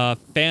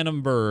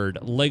 Phantom Bird,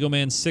 Lego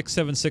Man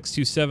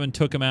 67627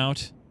 took him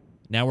out.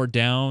 Now we're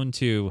down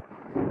to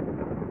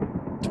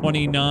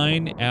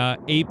 29.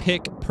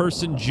 Apic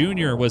Person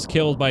Jr. was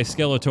killed by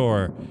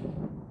Skeletor.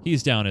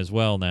 He's down as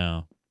well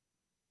now.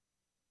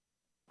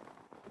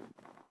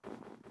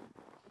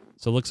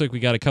 So it looks like we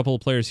got a couple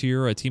of players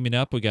here teaming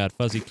up. We got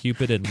Fuzzy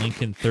Cupid and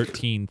Lincoln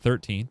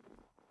 1313.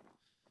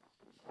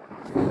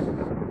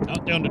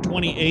 Out down to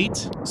 28.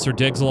 Sir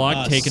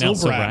Digslot taking out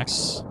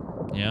Silverax.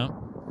 Yeah.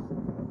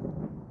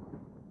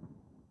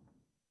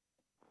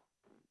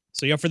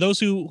 So yeah, for those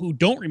who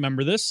don't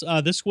remember this,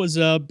 this was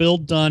a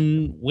build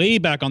done way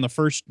back on the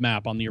first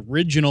map, on the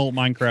original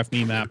Minecraft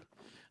Me map.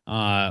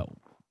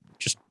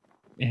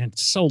 And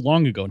it's so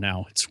long ago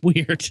now. It's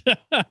weird.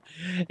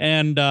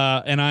 and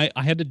I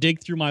had to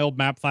dig through my old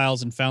map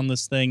files and found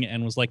this thing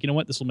and was like, you know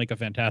what? This will make a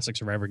fantastic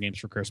Survivor Games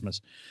for Christmas.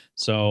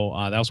 So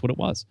that was what it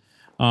was.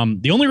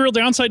 The only real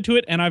downside to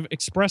it, and I've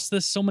expressed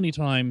this so many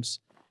times,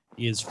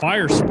 is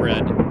fire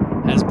spread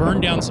has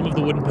burned down some of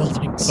the wooden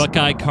buildings.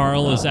 Buckeye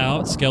Carl is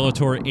out.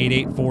 Skeletor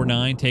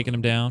 8849 taking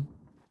him down.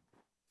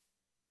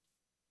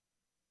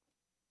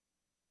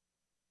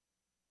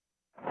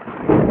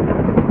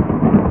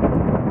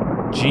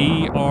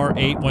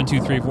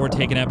 GR81234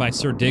 taken out by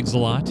Sir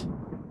Diggs-a-Lot.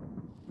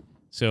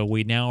 So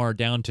we now are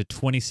down to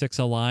 26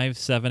 alive,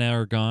 7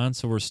 are gone.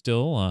 So we're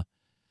still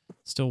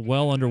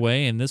well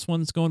underway, and this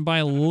one's going by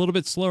a little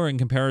bit slower in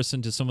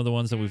comparison to some of the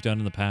ones that we've done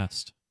in the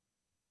past.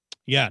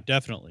 Yeah,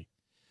 definitely.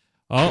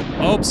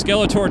 Oh,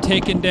 Skeletor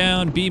taken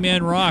down.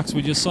 B-Man Rocks.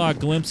 We just saw a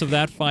glimpse of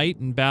that fight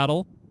and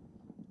battle.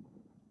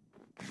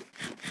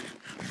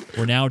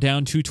 We're now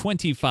down to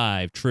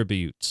 25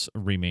 tributes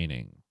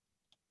remaining.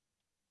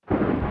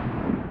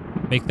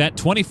 Make that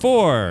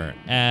 24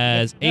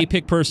 as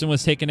Apic Person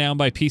was taken down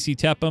by PC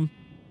Tepum.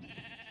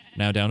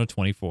 Now down to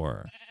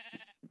 24.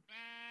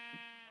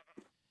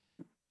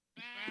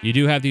 You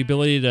do have the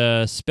ability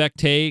to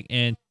spectate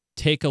and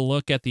take a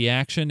look at the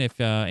action if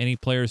any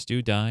players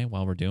do die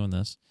while we're doing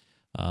this.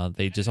 All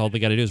they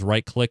got to do is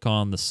right click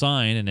on the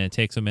sign and it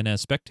takes them in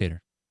as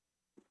spectator.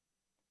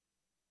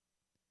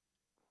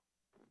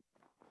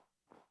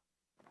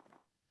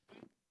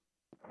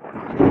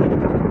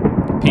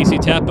 PC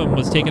Tepum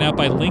was taken out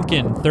by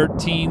Lincoln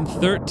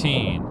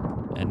 1313,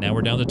 and now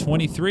we're down to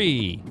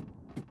 23.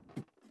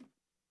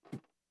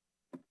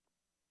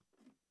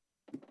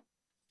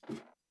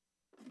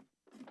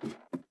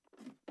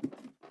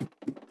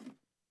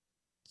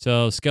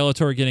 So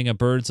Skeletor getting a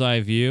bird's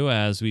eye view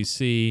as we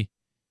see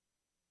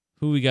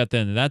who we got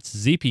then. That's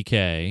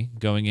ZPK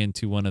going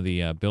into one of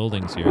the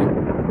buildings here.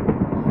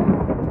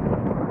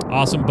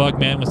 Awesome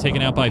Bugman was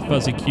taken out by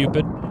Fuzzy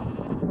Cupid.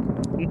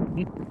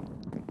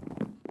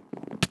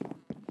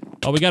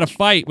 Oh, we got a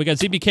fight. We got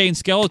ZBK and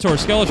Skeletor.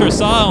 Skeletor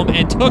saw him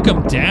and took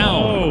him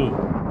down.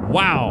 Oh.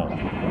 Wow.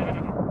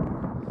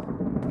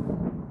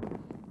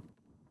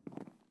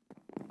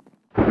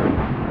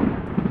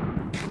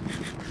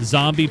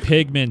 Zombie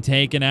Pigman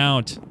taken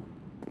out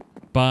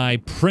by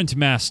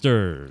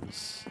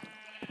Printmasters.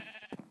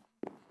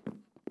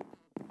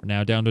 We're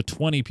now down to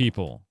 20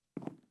 people.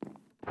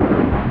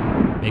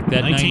 Make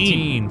that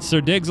 19. Sir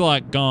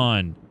Digslot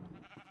gone.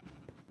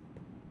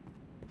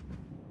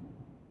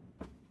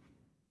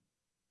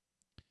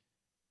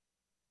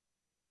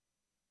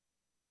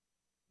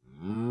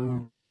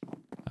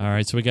 All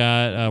right, so we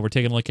got, we're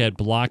taking a look at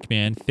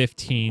Blockman,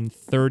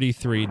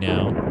 1533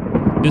 now.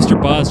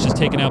 Mr. Buzz just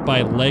taken out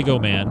by Lego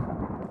Man.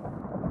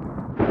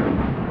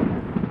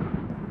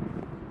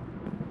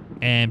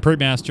 And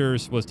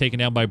Printmasters was taken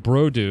down by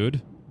Bro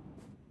Dude.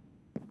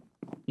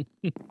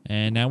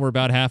 And now we're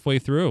about halfway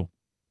through.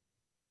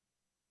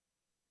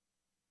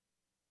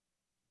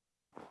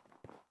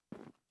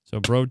 So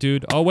Bro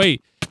Dude, oh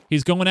wait,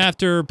 he's going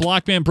after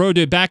Blockman, Bro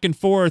Dude, back and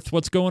forth.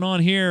 What's going on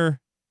here?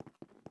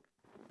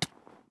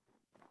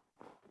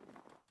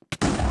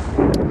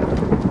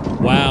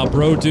 Wow,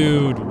 Bro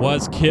Dude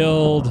was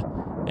killed,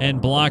 and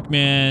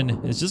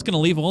Blockman is just going to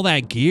leave all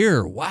that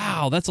gear.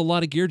 Wow, that's a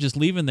lot of gear just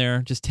leaving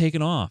there, just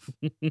taking off.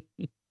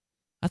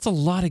 That's a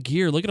lot of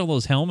gear. Look at all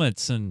those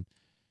helmets and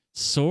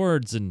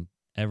swords and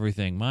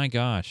everything. My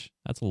gosh,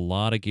 that's a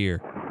lot of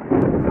gear.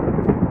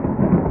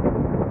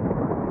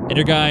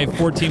 Inner Guy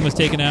 14 was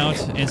taken out,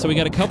 and so we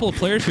got a couple of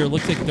players here.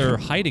 Looks like they're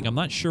hiding. I'm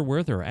not sure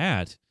where they're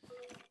at,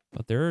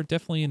 but they're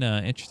definitely in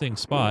an interesting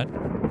spot.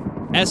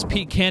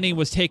 SP Kenny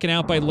was taken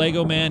out by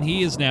Lego Man.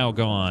 He is now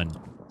gone.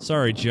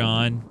 Sorry,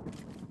 John.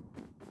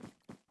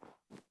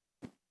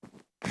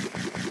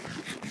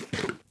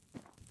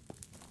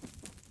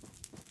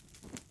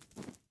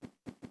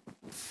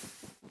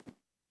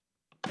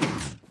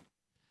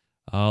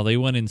 Oh, they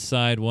went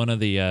inside one of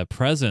the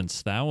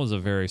presents. That was a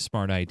very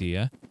smart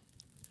idea.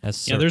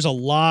 Yeah, there's a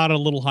lot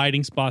of little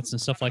hiding spots and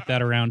stuff like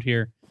that around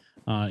here.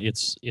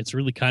 It's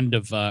really kind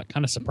of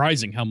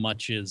surprising how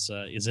much is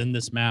in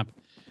this map.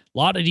 A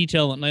lot of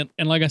detail, and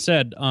like I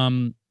said,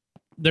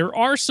 there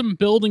are some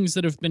buildings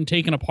that have been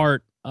taken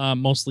apart,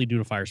 mostly due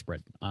to fire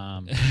spread.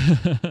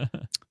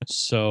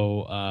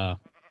 So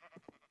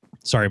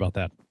sorry about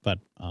that, but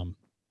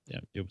yeah,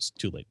 it was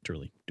too late to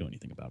really do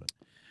anything about it.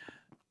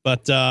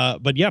 But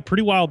yeah,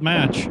 pretty wild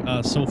match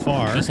so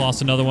far. Just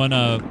lost another one.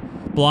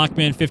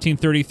 Blockman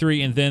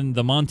 1533, and then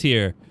the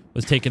Montier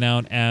was taken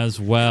out as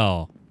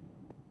well.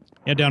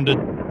 Yeah, down to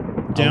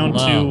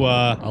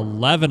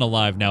 11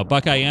 alive now.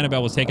 Buckeye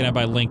Annabelle was taken out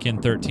by Lincoln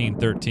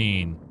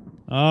 1313.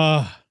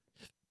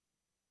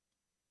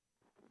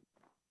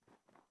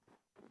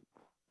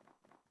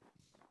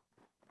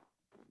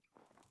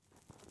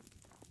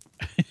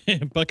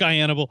 Buckeye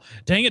Annabelle.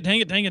 Dang it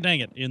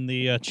in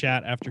the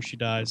chat after she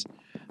dies.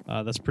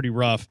 That's pretty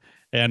rough.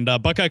 And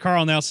Buckeye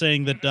Carl now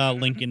saying that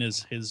Lincoln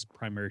is his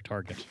primary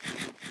target.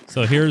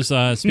 So here's,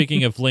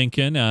 speaking of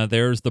Lincoln,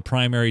 there's the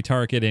primary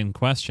target in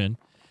question.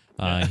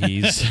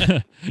 He's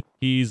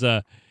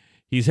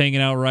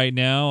hanging out right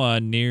now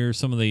near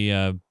some of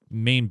the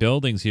main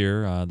buildings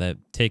here that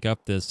take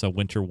up this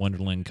Winter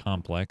Wonderland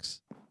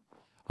complex.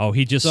 Oh,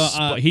 he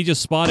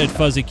just spotted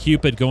Fuzzy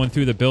Cupid going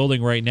through the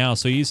building right now.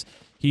 So he's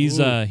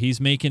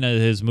making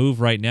his move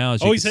right now.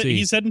 As you can see.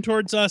 He's heading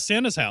towards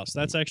Santa's house.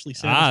 That's actually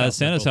Santa's house. That's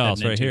Santa's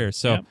house right here.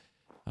 So,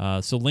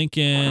 yep. So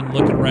Lincoln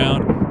looking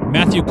around.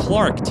 Matthew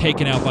Clark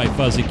taken out by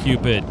Fuzzy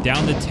Cupid,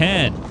 down to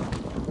 10.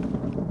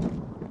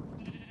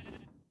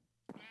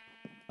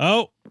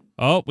 Oh,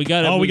 we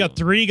got we got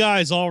 3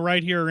 guys all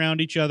right here around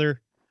each other.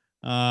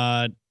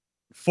 4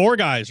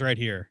 guys right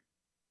here.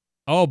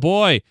 Oh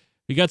boy.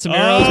 We got some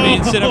arrows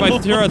being sent out by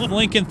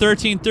Lincoln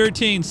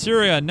 1313,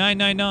 Syria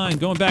 999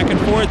 going back and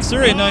forth.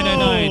 Syria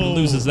 999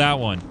 loses that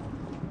one.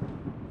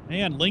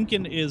 Man,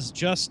 Lincoln is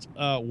just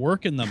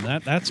working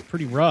them. That's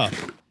pretty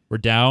rough. We're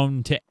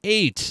down to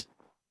 8.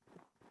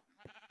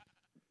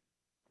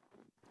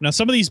 Now,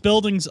 some of these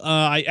buildings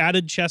I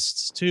added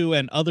chests to,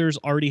 and others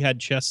already had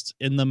chests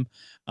in them.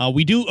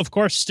 We do, of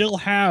course, still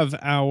have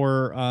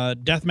our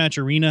deathmatch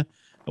arena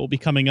that will be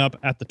coming up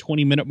at the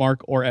 20-minute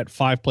mark or at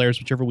 5 players,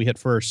 whichever we hit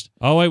first.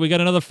 Oh, wait, we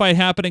got another fight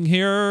happening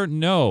here?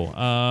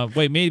 No.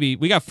 Wait, maybe.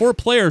 We got 4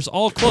 players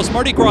all close.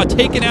 Mardi Gras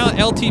taking out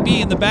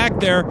LTB in the back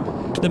there.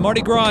 Then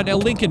Mardi Gras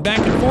and Lincoln back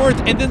and forth,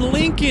 and then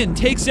Lincoln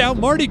takes out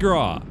Mardi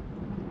Gras.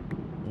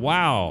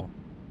 Wow.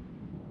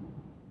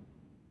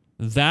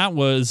 That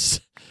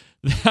was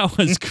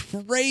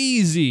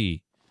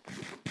crazy.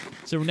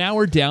 So now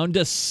we're down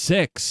to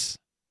 6.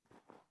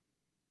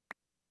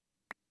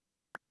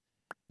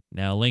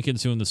 Now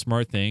Lincoln's doing the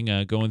smart thing,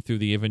 going through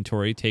the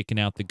inventory, taking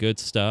out the good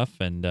stuff,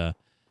 and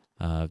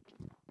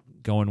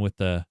going with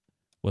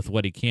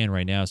what he can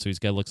right now. So he's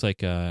got, looks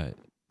like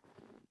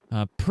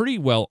pretty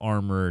well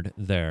armored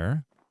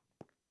there.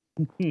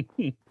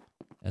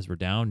 as we're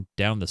down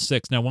to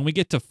 6. Now, when we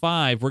get to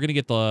 5, we're going to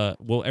get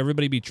will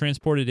everybody be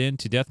transported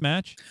into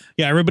deathmatch?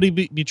 Yeah, everybody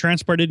be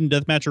transported in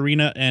deathmatch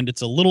arena, and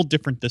it's a little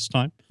different this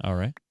time. All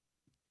right.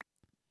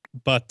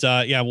 But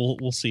yeah,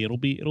 we'll see. It'll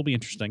be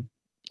interesting.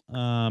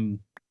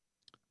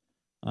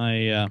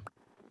 I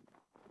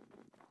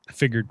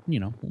figured,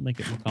 we'll make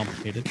it more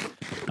complicated.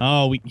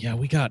 Oh,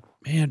 we got,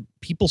 man,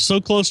 people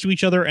so close to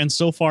each other and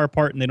so far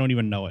apart, and they don't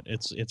even know it.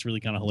 It's really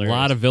kind of hilarious. A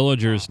lot of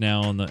villagers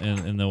now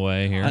in the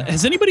way here.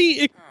 Has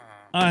anybody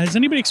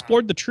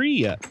explored the tree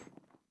yet?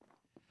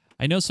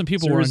 I know some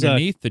people were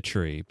underneath the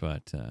tree,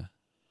 but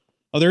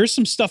oh, there is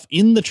some stuff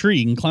in the tree.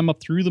 You can climb up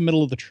through the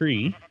middle of the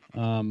tree.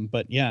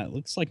 But yeah, it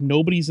looks like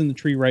nobody's in the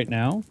tree right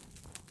now.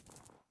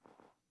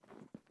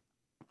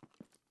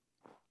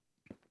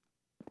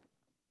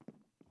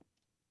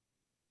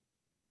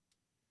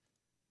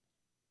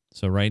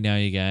 So right now,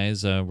 you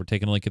guys, we're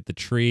taking a look at the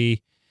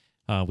tree.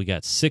 We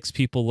got 6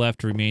 people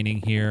left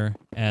remaining here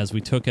as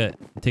we take a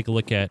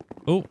look at...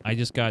 Oh, I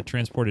just got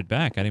transported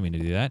back. I didn't mean to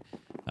do that.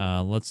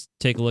 Let's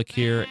take a look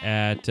here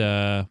at...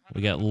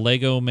 we got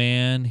Lego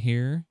Man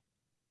here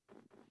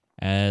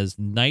as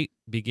night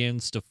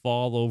begins to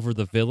fall over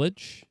the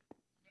village.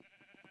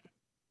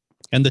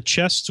 And the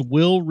chests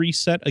will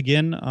reset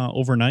again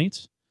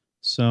overnight.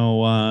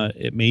 So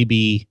it may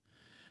be...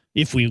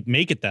 If we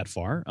make it that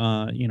far,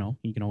 you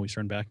can always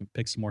turn back and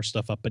pick some more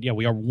stuff up. But yeah,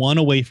 we are 1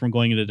 away from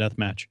going into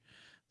deathmatch.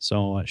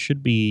 So it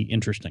should be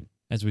interesting.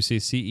 As we see,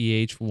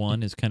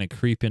 CEH1 is kind of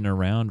creeping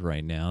around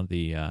right now,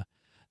 the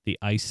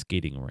ice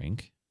skating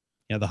rink.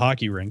 Yeah, the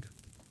hockey rink.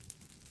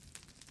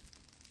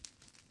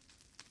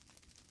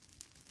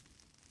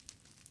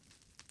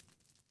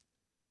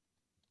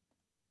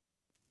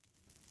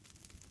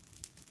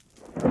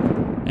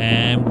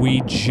 And we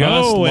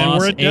just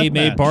lost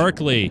A-May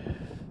Barkley.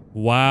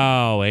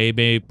 Wow,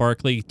 A-May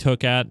Barkley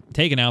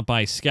taken out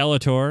by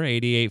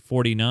Skeletor,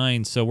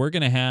 88-49. So we're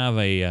going to have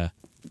a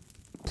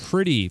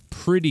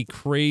pretty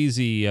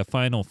crazy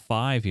final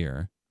 5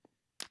 here.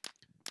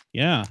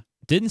 Yeah.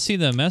 Didn't see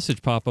the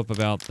message pop up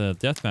about the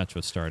deathmatch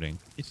was starting.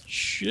 It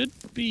should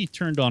be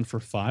turned on for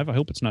 5. I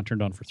hope it's not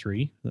turned on for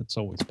 3. That's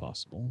always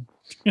possible.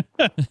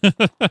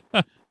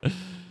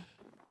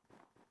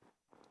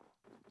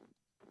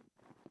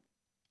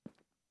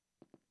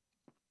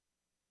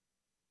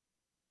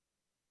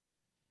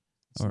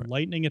 It's right.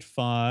 Lightning at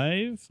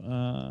 5.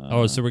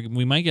 So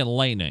we might get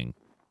lightning.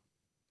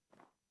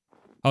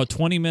 Oh,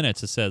 20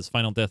 minutes, it says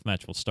final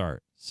deathmatch will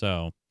start.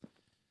 So,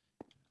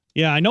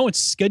 yeah, I know it's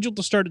scheduled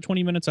to start at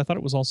 20 minutes. I thought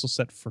it was also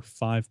set for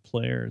 5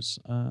 players.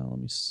 Let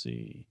me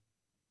see.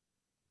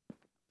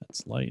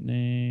 That's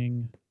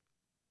lightning.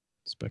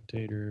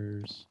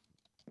 Spectators.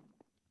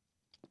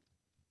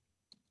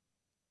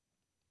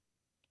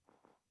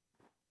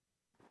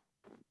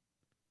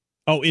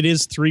 Oh, it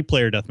is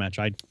 3-player deathmatch.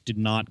 I did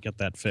not get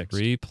that fixed.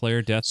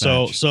 3-player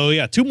deathmatch. So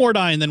yeah, 2 more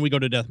die and then we go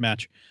to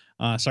deathmatch.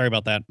 Sorry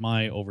about that,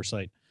 my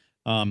oversight.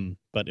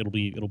 But it'll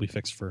be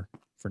fixed for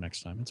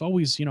next time. It's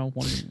always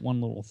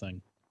one little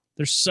thing.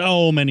 There's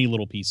so many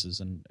little pieces,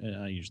 and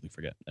I usually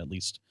forget at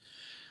least,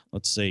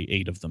 let's say,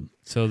 8 of them.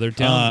 So they're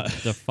down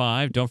to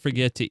 5. Don't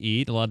forget to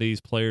eat. A lot of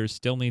these players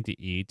still need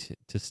to eat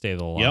to stay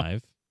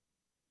alive. Yep.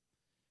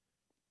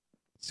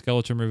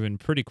 Skeletor moving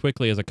pretty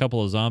quickly as a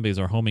couple of zombies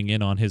are homing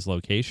in on his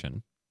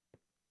location.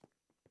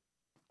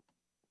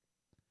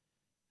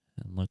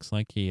 And looks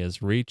like he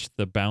has reached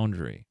the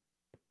boundary.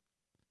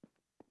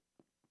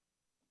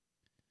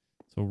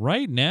 So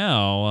right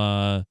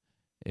now,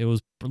 it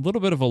was a little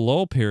bit of a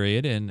lull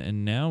period,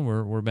 and now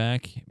we're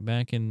back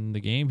in the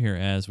game here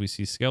as we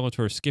see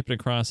Skeletor skipping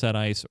across that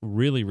ice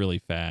really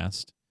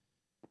fast,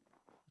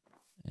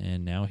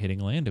 and now hitting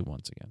landing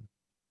once again.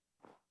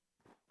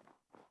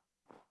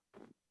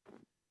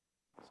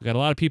 We got a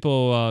lot of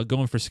people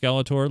going for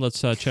Skeletor.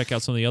 Let's check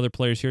out some of the other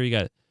players here. You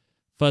got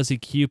Fuzzy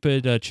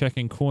Cupid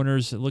checking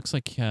corners. It looks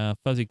like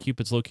Fuzzy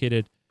Cupid's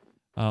located.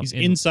 He's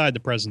inside the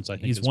presence, I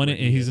think.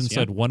 He's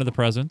inside one of the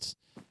presents.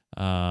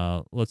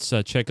 Let's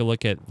take a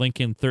look at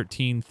Lincoln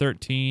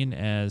 1313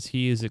 as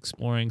he is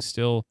exploring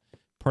still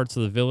parts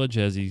of the village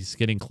as he's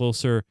getting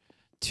closer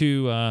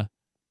to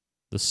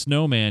the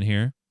snowman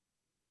here,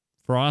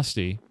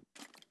 Frosty.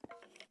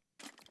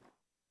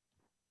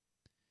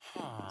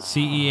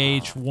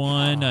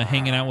 CEH1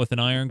 hanging out with an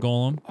iron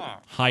golem,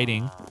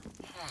 hiding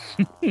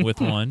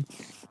with one.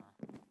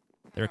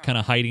 They're kind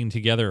of hiding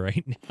together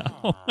right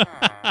now.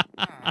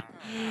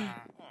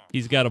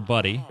 He's got a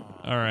buddy.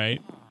 All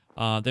right.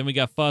 Then we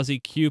got Fuzzy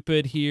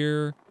Cupid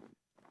here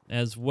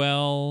as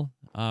well,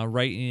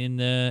 right in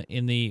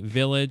the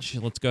village.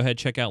 Let's go ahead and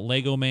check out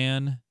Lego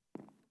Man.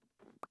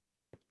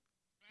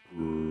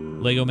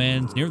 Lego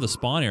Man's near the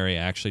spawn area,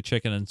 actually,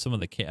 checking in some of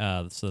the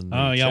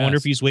oh, yeah, I wonder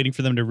if he's waiting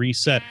for them to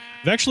reset.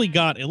 We've actually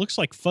got, it looks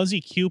like Fuzzy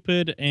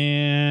Cupid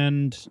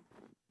and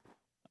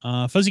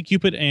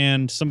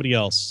somebody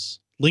else.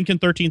 Lincoln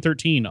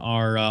 1313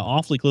 are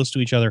awfully close to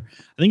each other.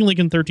 I think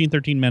Lincoln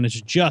 1313 managed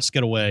to just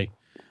get away.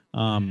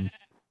 Well,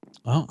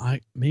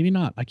 maybe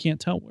not. I can't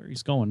tell where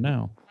he's going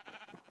now.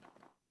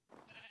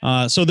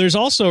 So there's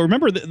also,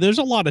 remember, there's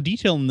a lot of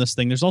detail in this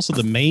thing. There's also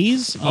the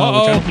maze, which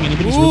I don't think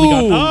anybody's really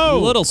got. Oh, a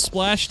little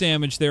splash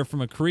damage there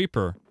from a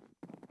creeper.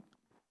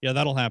 Yeah,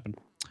 that'll happen.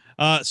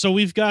 So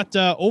we've got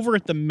over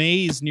at the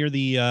maze near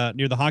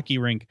the hockey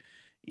rink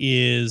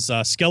is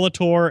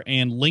Skeletor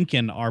and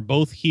Lincoln are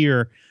both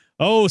here.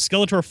 Oh,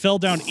 Skeletor fell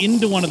down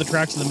into one of the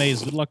tracks of the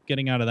maze. Good luck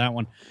getting out of that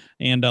one.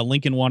 And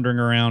Lincoln wandering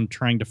around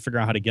trying to figure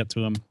out how to get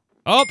to him.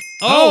 Oh,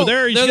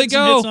 there he's there they getting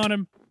some hits go. on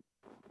him.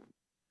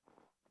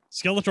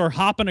 Skeletor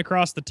hopping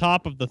across the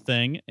top of the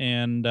thing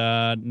and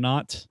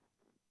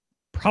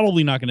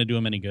probably not going to do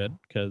him any good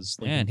because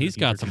man, he's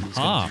got some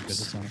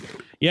hops.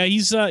 Yeah,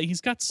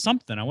 he's got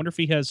something. I wonder if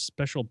he has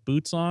special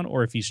boots on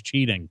or if he's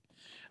cheating.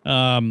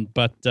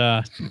 But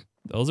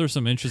those are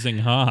some interesting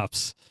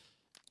hops.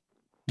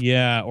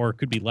 Yeah, or it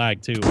could be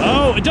lag too.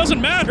 Oh, it doesn't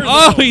matter.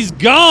 Oh, he's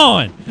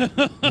gone.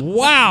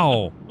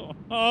 Wow.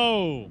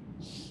 Oh,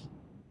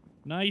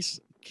 nice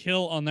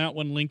kill on that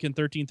one, Lincoln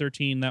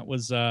 1313. That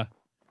was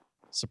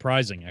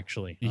surprising,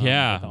 actually.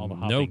 Yeah, all the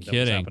no hopping that was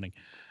kidding. happening.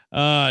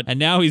 And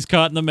now he's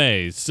caught in the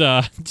maze.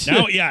 Now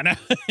I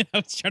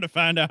was trying to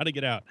find out how to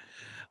get out.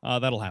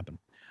 That'll happen.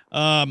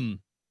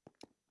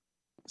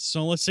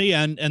 So let's see,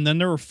 and then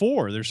there were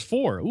 4. There's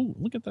 4. Ooh,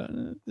 look at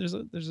that. There's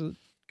a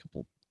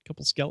couple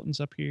skeletons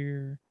up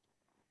here.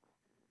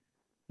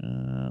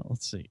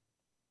 Let's see.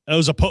 It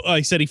was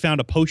I said he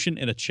found a potion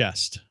in a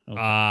chest.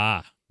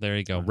 Okay. There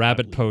you go.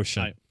 Rabbit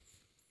potion.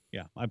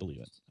 I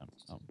believe it. I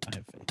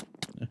have faith.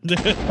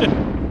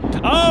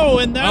 Oh,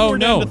 and now we're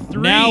down to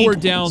 3. Now we're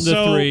down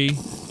to 3.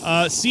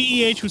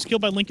 CEH was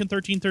killed by Lincoln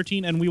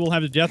 1313, and we will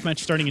have the deathmatch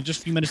starting in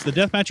just a few minutes. The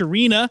deathmatch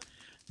arena,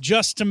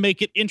 just to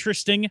make it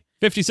interesting,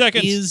 50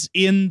 seconds, is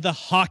in the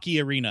hockey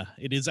arena.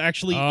 It is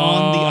actually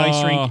on the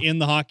ice rink in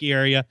the hockey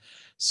area.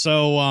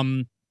 So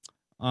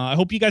I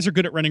hope you guys are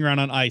good at running around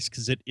on ice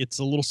because it's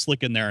a little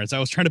slick in there. As I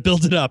was trying to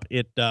build it up,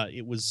 it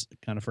was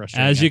kind of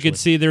frustrating. As you can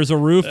see, there's a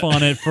roof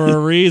on it for a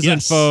reason,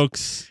 yes.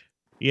 folks.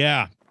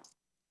 Yeah.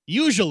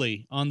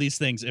 Usually on these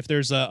things, if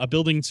there's a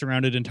building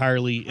surrounded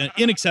entirely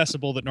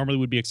inaccessible that normally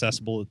would be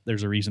accessible,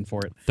 there's a reason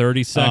for it.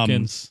 30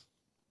 seconds.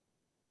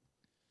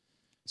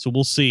 So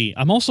we'll see.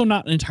 I'm also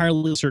not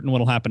entirely certain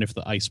what'll happen if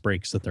the ice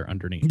breaks that they're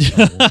underneath.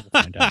 So we'll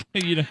find out.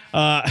 You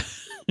know.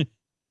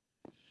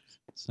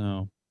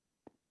 So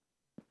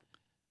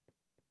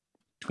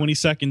 20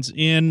 seconds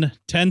in,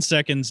 10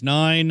 seconds,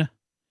 9.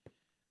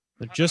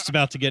 They're just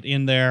about to get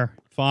in there.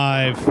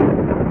 5, 4,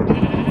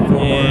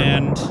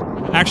 and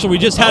actually, we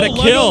just had a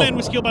Lego kill. Man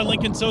was killed by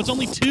Lincoln, so it's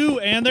only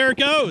 2, and there it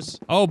goes.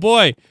 Oh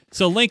boy!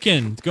 So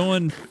Lincoln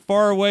going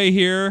far away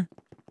here,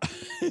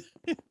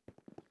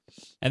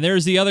 and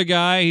there's the other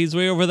guy. He's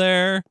way over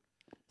there.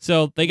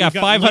 So they got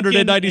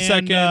 590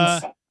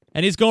 seconds,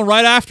 and he's going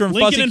right after him.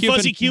 Lincoln and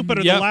Fuzzy Cupid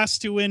are the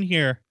last 2 in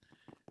here.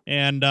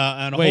 And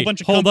a whole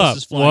bunch of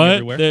compasses flying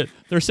everywhere.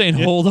 They're saying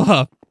hold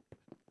up.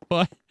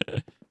 What?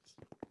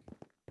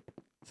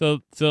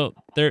 So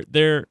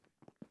they're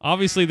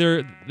obviously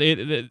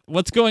they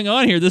what's going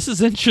on here? This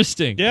is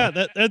interesting.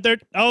 Yeah, they're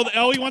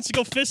he wants to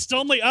go fist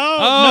only.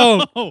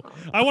 Oh. No.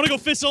 I want to go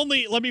fist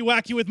only. Let me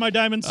whack you with my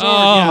diamond sword.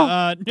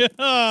 Oh. Yeah,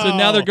 no. So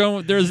now they're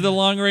going there's the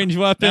long range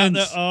weapons.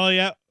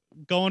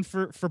 Going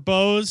for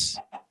bows.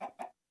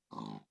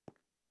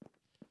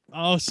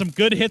 Oh, some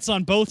good hits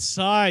on both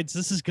sides.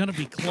 This is going to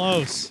be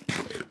close.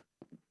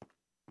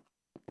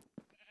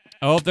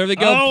 Oh, there they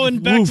go. Oh,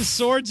 and back to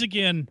swords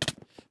again.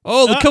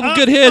 Oh, a couple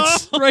good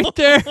hits right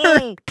there.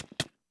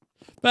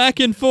 Back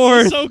and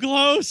forth. So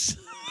close.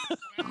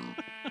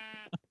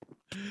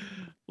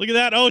 Look at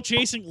that. Oh,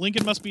 chasing.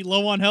 Lincoln must be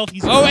low on health.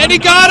 And he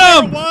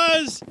got him. There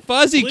it was.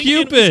 Fuzzy Lincoln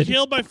Cupid. Was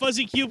killed by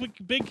Fuzzy Cupid.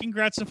 Big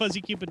congrats to Fuzzy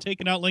Cupid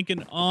taking out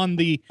Lincoln on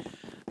the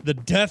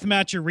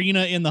deathmatch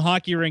arena in the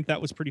hockey rink.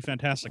 That was pretty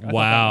fantastic. I thought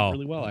that went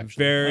really well,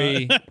 actually.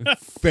 Very,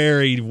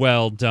 very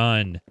well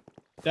done.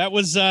 That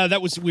was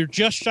we were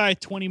just shy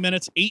of 20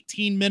 minutes,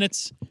 18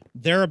 minutes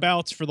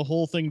thereabouts for the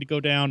whole thing to go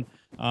down.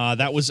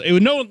 It was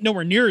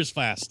nowhere near as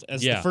fast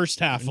as the first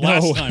half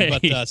last time,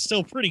 but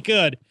still pretty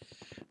good.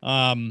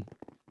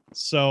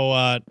 So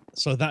that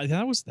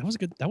was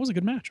a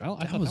good match. I thought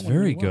that was went very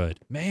really well. good,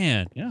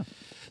 man. Yeah.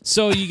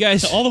 So you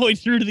guys all the way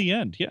through to the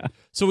end, yeah.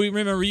 So we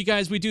remember you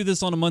guys. We do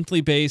this on a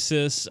monthly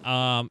basis,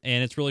 and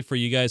it's really for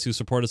you guys who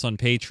support us on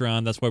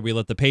Patreon. That's why we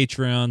let the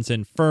Patreons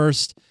in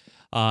first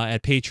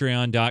at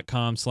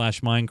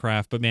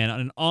patreon.com/Minecraft. But man,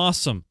 an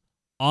awesome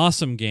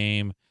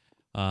game.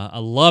 I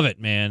love it,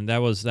 man. That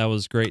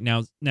was great.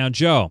 Now,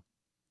 Joe.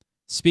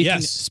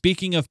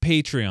 Speaking of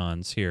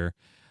Patreons here,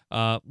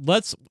 I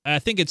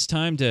think it's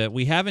time to.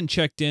 We haven't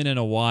checked in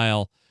a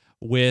while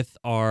with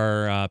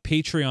our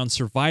Patreon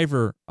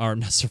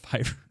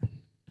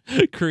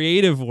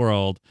Creative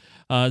World.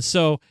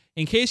 So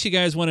in case you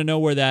guys want to know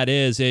where that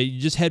is, you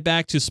just head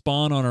back to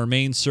spawn on our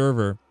main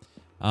server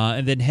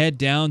and then head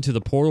down to the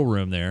portal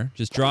room there.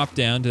 Just drop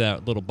down to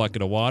that little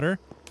bucket of water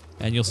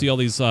and you'll see all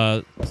these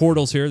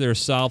portals here. There's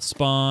South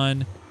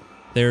Spawn,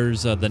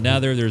 there's the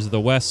Nether, there's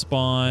the West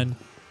Spawn.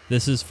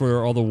 This is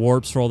for all the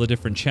warps for all the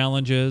different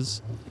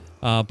challenges.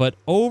 But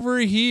over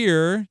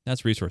here,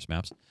 that's resource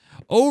maps.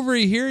 Over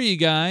here, you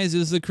guys,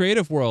 is the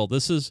creative world.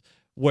 This is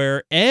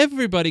where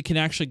everybody can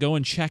actually go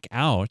and check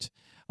out,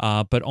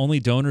 but only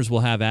donors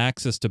will have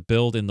access to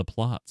build in the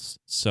plots.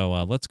 So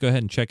let's go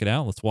ahead and check it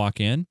out. Let's walk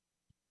in.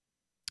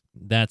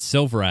 That's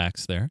Silver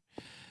Axe there.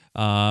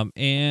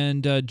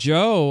 And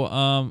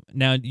Joe,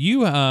 now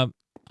you,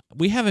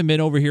 we haven't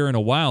been over here in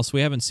a while, so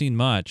we haven't seen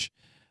much.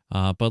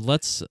 But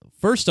let's,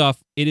 first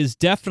off, it is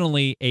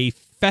definitely a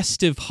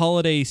festive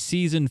holiday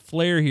season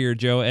flair here,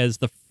 Joe, as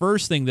the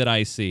first thing that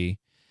I see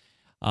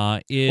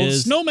is... Well,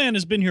 Snowman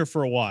has been here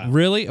for a while.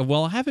 Really?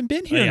 Well, I haven't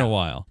been here in a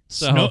while.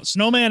 So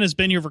Snowman has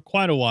been here for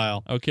quite a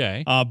while.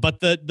 Okay.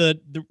 But the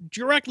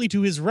directly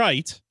to his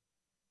right,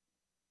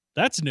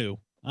 that's new.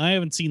 I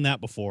haven't seen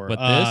that before. But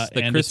this,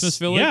 the Christmas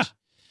Village? Yeah.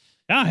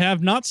 I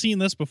have not seen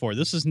this before.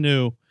 This is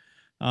new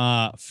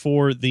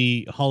for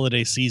the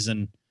holiday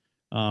season.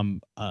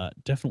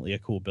 Definitely a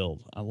cool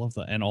build. I love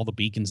that. And all the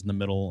beacons in the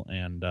middle,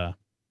 and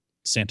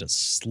Santa's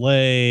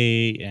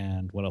sleigh,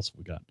 and what else have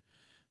we got?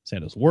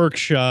 Santa's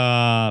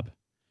workshop,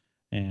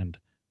 and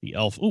the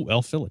elf. Oh,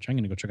 Elf Village. I'm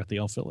going to go check out the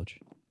Elf Village.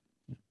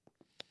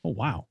 Oh,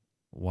 wow.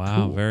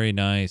 Wow, cool. Very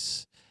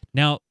nice.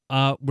 Now,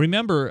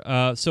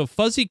 remember, so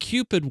Fuzzy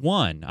Cupid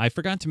won. I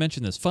forgot to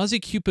mention this. Fuzzy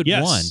Cupid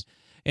won.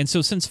 And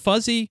so since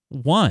Fuzzy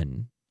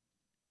won,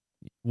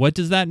 what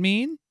does that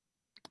mean?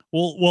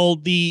 Well,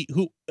 the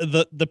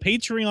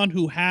Patreon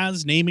who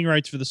has naming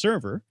rights for the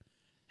server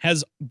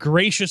has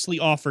graciously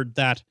offered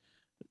that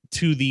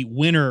to the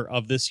winner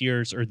of this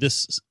year's or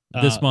this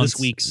month's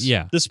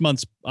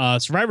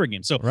Survivor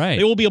game. So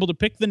they will be able to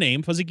pick the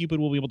name. Fuzzy Cupid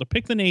will be able to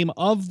pick the name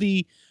of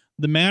the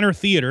Manor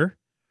Theater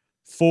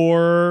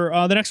for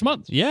the next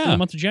month. Yeah, the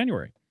month of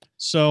January.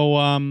 So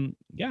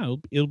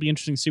it'll be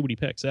interesting to see what he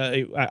picks.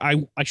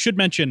 I should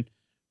mention,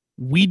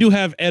 we do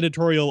have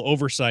editorial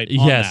oversight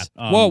on that.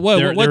 Whoa,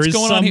 what's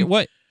going on here?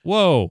 What?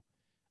 Whoa.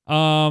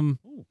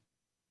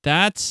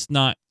 That's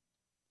not...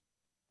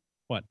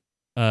 What?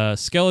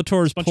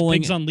 Skeletor's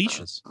pulling... pigs on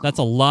leashes. That's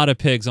a lot of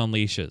pigs on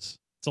leashes.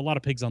 It's a lot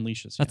of pigs on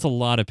leashes. That's a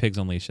lot of pigs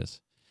on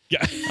leashes.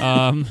 Yeah.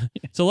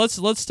 So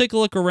let's take a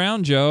look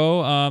around,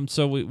 Joe.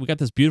 So we got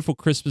this beautiful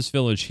Christmas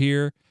village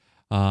here.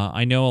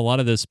 I know a lot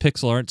of this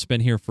pixel art's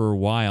been here for a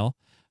while.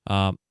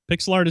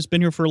 Pixel art has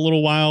been here for a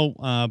little while.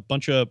 A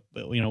bunch of,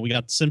 we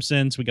got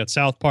Simpsons, we got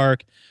South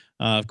Park.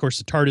 Of course,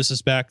 the TARDIS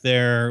is back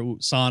there.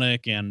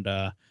 Sonic and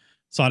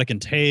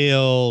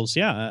Tails.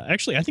 Yeah,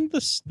 actually, I think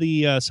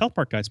the South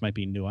Park guys might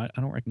be new. I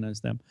don't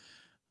recognize them.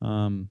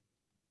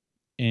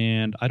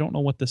 And I don't know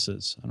what this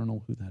is. I don't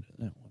know who that is.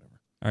 Whatever.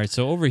 All right,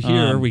 so over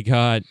here we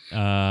got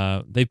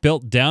they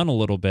built down a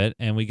little bit,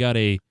 and we got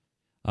a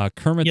Kermit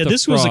the Frog. Yeah,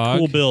 this was a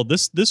cool build.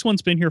 This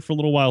one's been here for a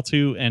little while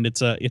too, and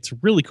it's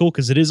really cool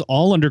because it is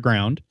all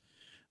underground,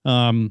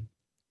 glass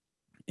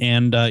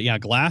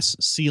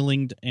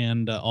ceilinged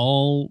and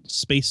all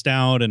spaced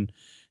out, and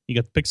you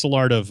got the pixel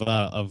art of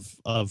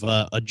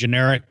a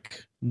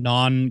generic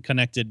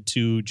non-connected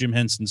to Jim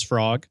Henson's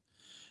frog.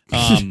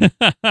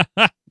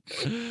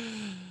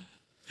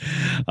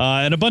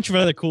 And a bunch of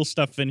other cool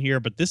stuff in here,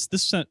 but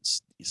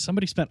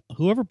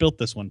whoever built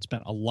this one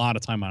spent a lot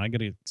of time on it. I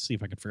got to see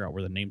if I can figure out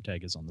where the name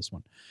tag is on this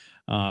one.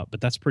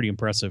 But that's pretty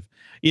impressive.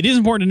 It is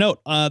important to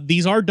note,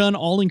 these are done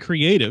all in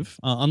creative,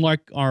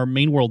 unlike our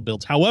main world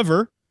builds.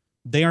 However,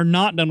 they are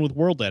not done with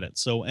world edit.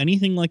 So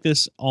anything like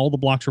this, all the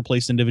blocks are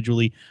placed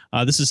individually.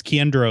 This is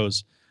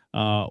Kiendros,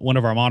 one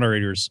of our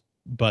moderators.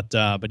 But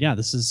yeah,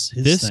 this is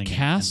his this thing.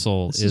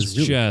 Castle this is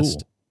really just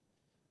cool.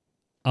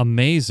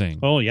 Amazing.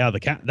 Oh yeah,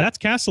 that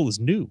castle is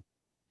new.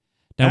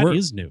 Now that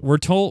is new.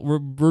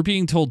 We're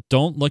being told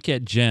don't look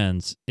at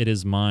Jen's. It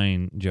is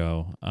mine,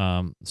 Joe.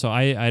 So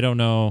I don't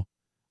know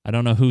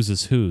whose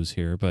is whose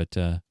here, but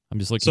I'm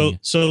just looking.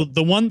 So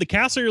the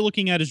castle you're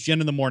looking at is Jen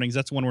in the Mornings.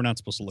 That's one we're not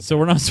supposed to look at. So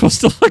we're not supposed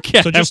to look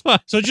at.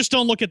 So just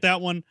don't look at that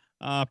one.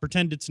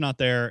 Pretend it's not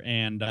there,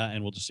 and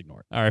we'll just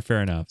ignore it. All right,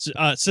 fair enough.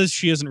 It says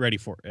she isn't ready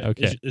for it.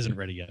 Okay, isn't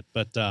ready yet,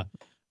 but.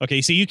 Okay,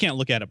 so you can't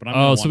look at it,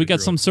 but so we got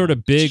some sort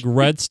of big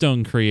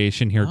redstone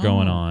creation here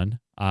going on.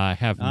 I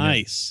have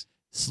nice.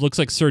 Looks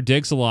like Sir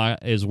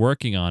Diggs-a-Lot is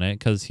working on it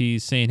because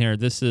he's saying here,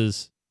 this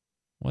is,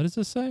 what does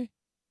this say?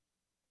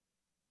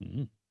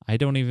 I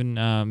don't even,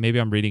 maybe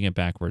I'm reading it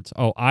backwards.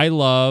 Oh,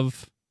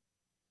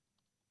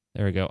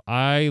 there we go.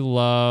 I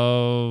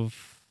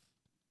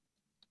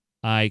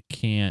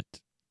can't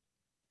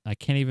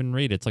even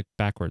read it. It's like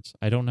backwards.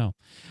 I don't know.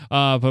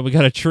 But we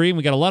got a tree and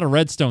we got a lot of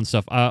redstone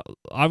stuff.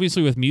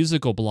 Obviously with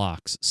musical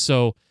blocks.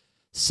 So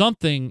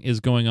something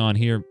is going on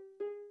here.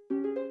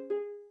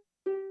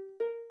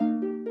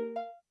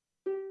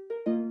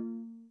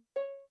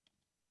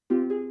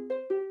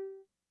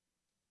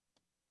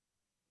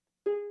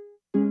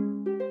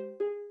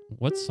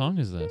 What song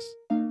is this?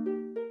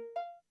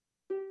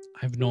 I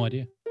have no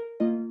idea.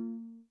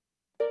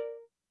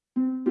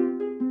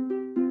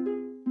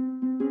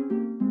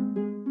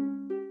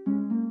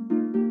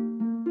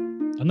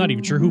 I'm not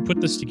even sure who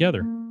put this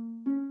together.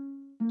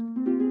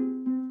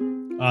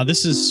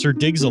 This is Sir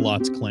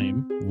Diggs-a-Lot's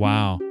claim.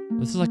 Wow.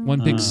 This is like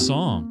one big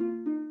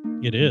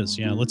song. It is,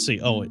 yeah. Let's see.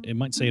 Oh, it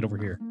might say it over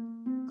here.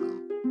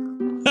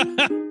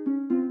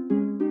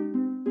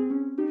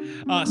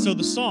 So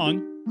the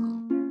song,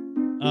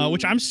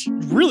 which I'm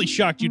really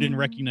shocked you didn't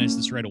recognize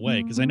this right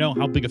away, because I know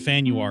how big a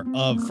fan you are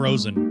of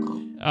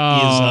Frozen, is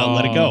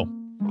Let It Go.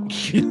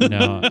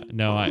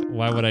 No.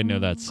 Why would I know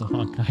that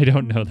song? I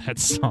don't know that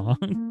song.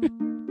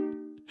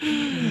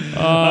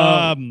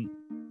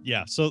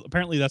 Yeah, so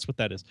apparently that's what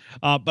that is.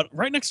 But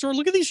right next door,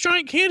 look at these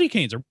giant candy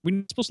canes. Are we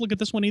not supposed to look at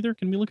this one either?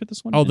 Can we look at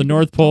this one? Oh, the Anybody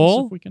North tell us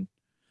Pole? if we can.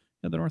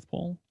 Yeah, the North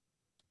Pole.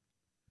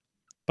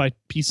 By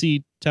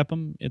PC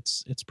Tepham.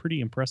 It's pretty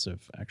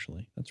impressive,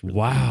 actually. That's really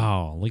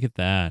wow. Look at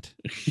that.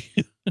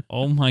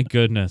 Oh my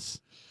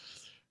goodness.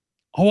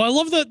 Oh, I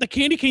love the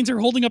candy canes are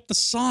holding up the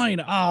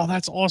sign. Oh,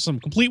 that's awesome.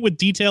 Complete with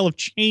detail of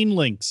chain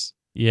links.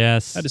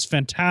 Yes. That is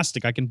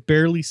fantastic. I can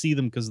barely see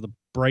them because of the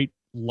bright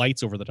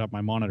lights over the top of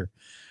my monitor.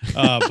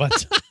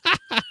 But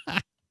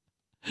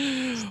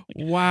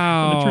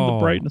wow. I'm gonna turn the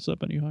brightness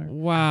up any higher.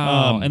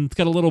 Wow. And it's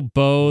got a little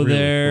bow really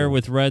there cool.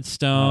 with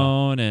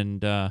redstone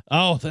and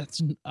Oh,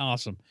 that's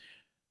awesome.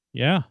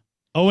 Yeah.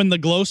 Oh, and the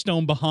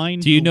glowstone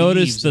behind. do you the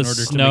notice leaves the in order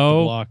to make the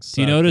snow? blocks,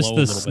 Do you notice glow a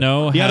the little bit.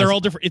 snow? Yeah, has- they're all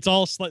different. It's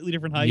all slightly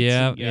different heights.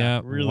 Yeah, and yeah.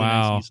 Really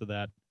Wow. nice use of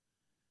that.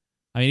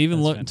 I mean,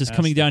 even That's look, just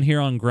coming fantastic. down here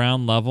on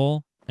ground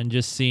level and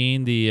just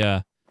seeing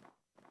the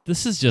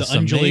this is just the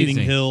undulating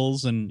amazing.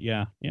 hills and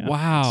yeah.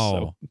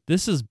 Wow.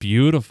 This is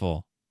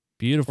beautiful.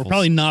 Beautiful. We're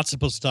probably not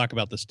supposed to talk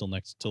about this till the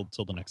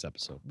next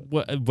episode.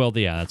 But well,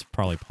 yeah, that's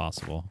probably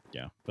possible.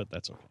 yeah, but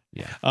that's okay.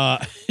 Yeah.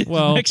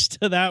 Well- next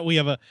to that we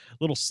have a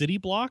little city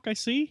block. I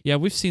see. Yeah,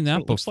 we've seen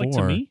that That's what it before. looks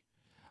like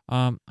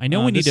to me. I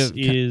know we need this to.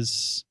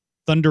 is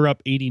Thunder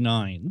Up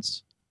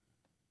 89s.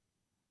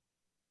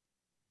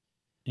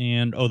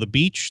 And the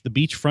beach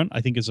front I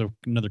think is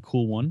another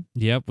cool one.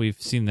 Yep,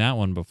 we've seen that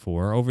one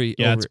before.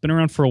 Yeah, it's been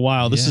around for a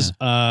while. This is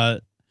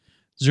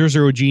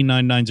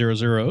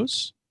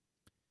 00G9900s.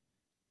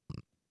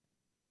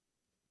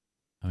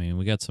 I mean,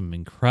 we got some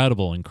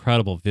incredible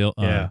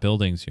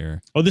buildings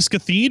here. Oh, this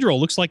cathedral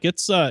looks like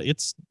it's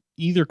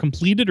either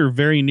completed or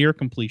very near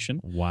completion.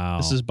 Wow.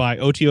 This is by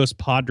Otios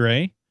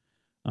Padre.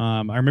 I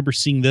remember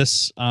seeing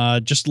this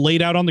just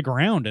laid out on the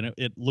ground, and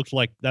it looked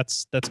like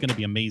that's going to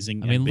be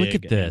amazing. I mean, and look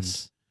at big,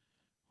 this.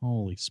 and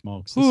holy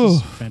smokes, this Whew,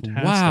 is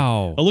fantastic.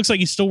 wow. It looks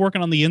like he's still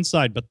working on the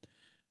inside, but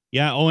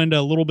yeah. Oh, and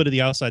a little bit of the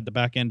outside. The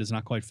back end is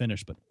not quite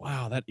finished, but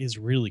wow, that is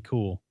really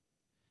cool.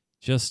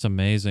 Just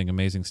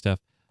amazing stuff.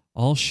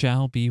 All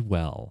shall be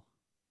well.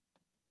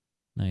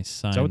 Nice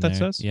sign. Is that what that there.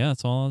 says? Yeah,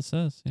 that's all it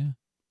says. Yeah.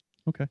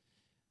 Okay.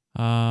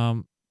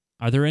 Are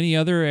there any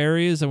other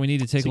areas that we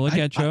need to take a look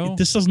at, Joe?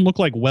 This doesn't look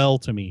like well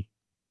to me.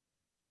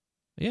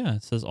 Yeah,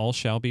 it says all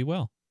shall be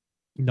well.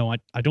 No,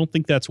 I don't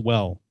think that's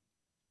well.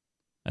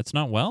 That's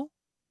not well?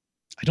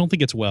 I don't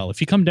think it's well.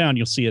 If you come down,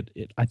 you'll see it.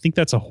 I think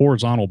that's a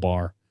horizontal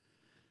bar.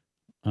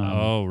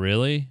 Oh,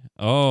 really?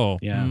 Oh,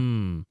 yeah.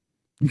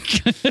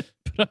 It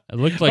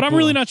looked like. But I'm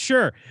really not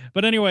sure.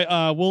 But anyway,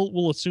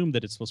 we'll assume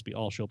that it's supposed to be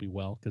all shall be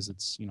well because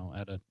it's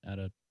at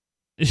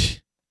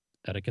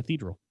a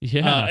cathedral.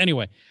 Yeah.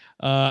 Anyway,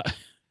 well,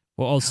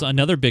 also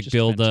another big just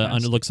build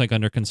fantastic. looks like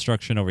under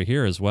construction over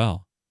here as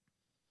well.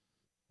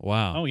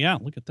 Wow. oh yeah,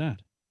 look at that.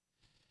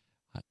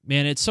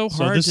 Man, it's so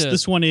So hard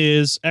this one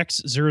is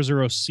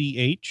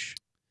X00CH.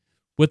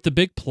 with the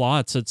big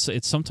plots. It's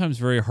sometimes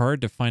very hard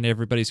to find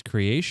everybody's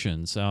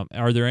creations.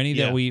 Are there any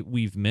that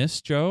we've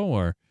missed, Joe?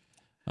 Or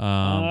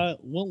Well,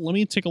 let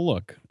me take a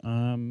look.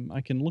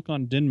 I can look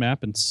on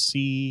DinMap and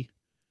see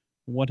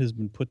what has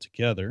been put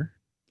together.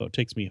 Though it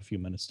takes me a few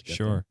minutes to get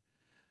sure.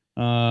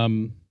 there.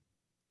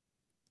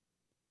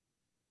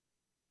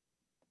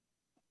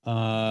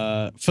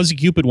 Fuzzy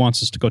Cupid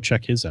wants us to go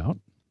check his out.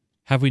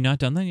 Have we not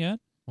done that yet?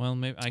 Well,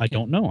 maybe I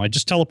don't know. I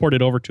just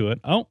teleported over to it.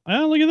 Oh,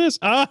 look at this.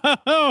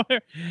 Oh,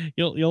 here.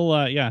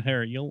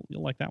 You'll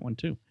like that one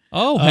too.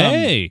 Oh,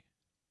 hey.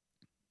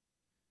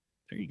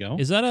 There you go.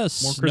 Is that a More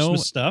snow?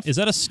 Christmas stuff. Is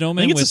that a I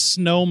snowman think it's with? a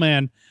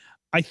snowman.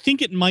 I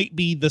think it might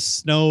be the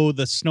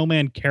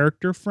snowman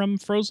character from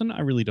Frozen.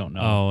 I really don't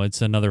know. Oh,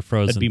 it's another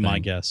Frozen. That'd be my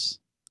thing. guess.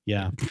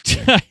 Yeah.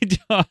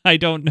 I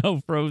don't know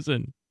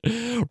Frozen.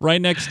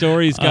 Right next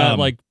door, he's got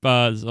a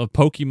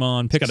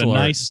Pokemon It's pixel got a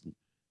art.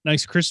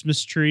 nice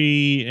Christmas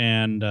tree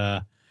and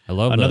I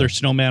love another that.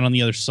 snowman on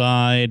the other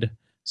side.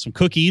 Some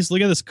cookies.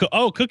 Look at this.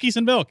 Cookies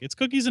and milk. It's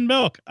cookies and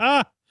milk.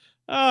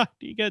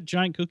 You get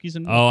giant cookies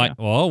and milk. Yeah.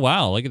 Oh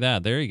wow! Look at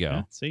that. There you go.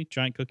 Yeah, see,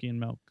 giant cookies and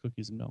milk.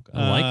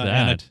 I like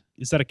that.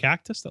 Is that a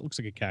cactus? That looks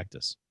like a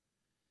cactus.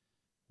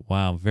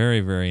 Wow,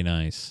 very very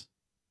nice.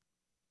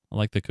 I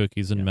like the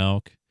cookies and Yeah.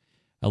 milk.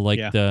 I like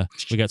Yeah.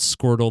 we got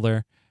Squirtle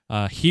there.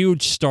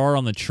 Huge star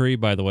on the tree,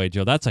 by the way,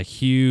 Joe. That's a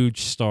huge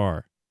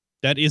star.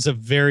 That is a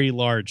very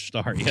large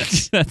star.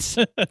 Yes, that's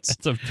a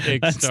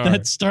big star.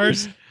 That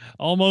star's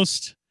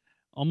almost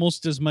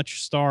as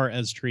much star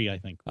as tree. I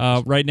think.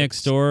 Right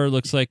next door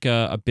looks like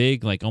a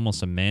big, like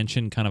almost a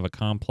mansion, kind of a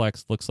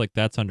complex. Looks like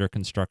that's under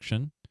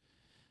construction.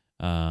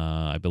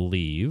 I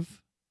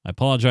believe. I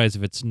apologize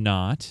if it's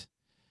not.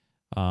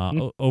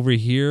 Over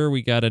here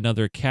we got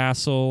another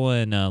castle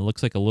and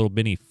looks like a little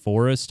mini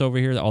forest over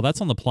here. Oh,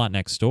 that's on the plot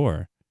next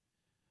door.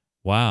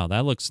 Wow,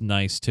 that looks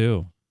nice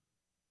too.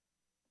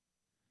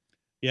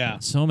 Yeah.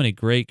 So many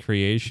great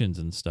creations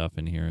and stuff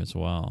in here as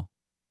well.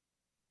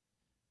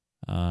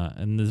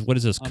 And what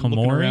is this? I'm looking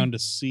Komori? around to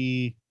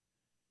see.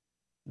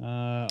 We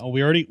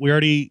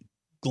already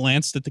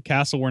glanced at the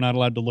castle. We're not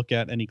allowed to look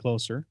at any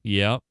closer.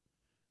 Yep.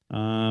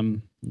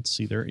 Let's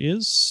see. There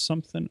is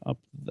something up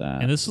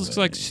that. And this looks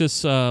like it's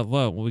just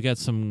well, we got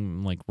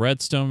some like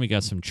redstone, we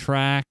got some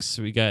tracks,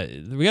 we got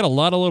a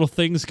lot of little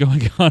things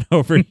going on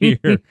over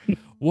here.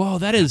 Whoa,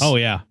 that is Oh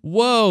yeah.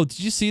 Whoa, did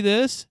you see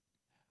this?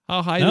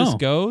 How high this No.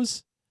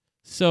 goes?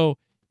 So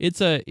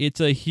it's a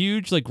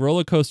huge like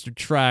roller coaster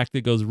track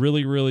that goes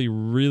really, really,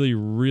 really,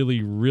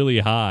 really, really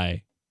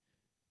high.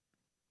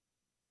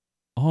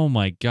 Oh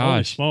my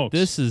gosh. smokes.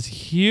 This is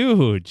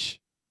huge.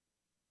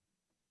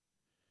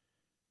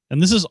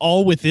 And this is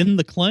all within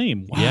the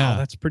claim. Wow, Yeah.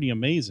 that's pretty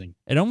amazing.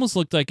 It almost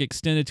looked like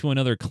extended to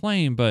another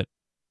claim, but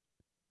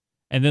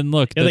and then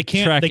look, Yeah, the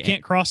track they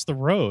can't cross the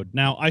road.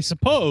 Now, I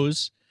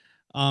suppose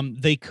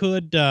they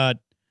could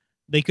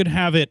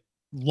have it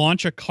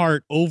launch a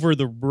cart over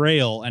the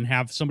rail and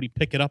have somebody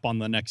pick it up on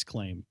the next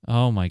claim.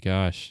 Oh my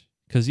gosh.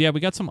 Because, yeah, we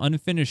got some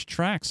unfinished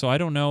tracks, so I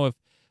don't know if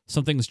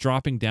something's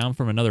dropping down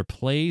from another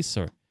place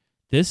or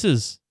this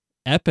is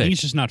I epic. think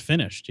it's just not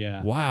finished.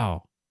 Yeah.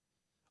 Wow.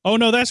 Oh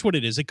no, that's what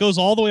it is. It goes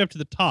all the way up to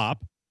the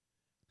top,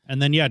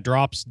 and then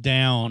drops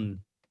down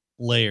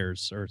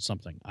layers or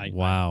something.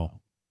 Wow.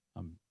 I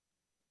don't know.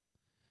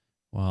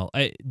 Well,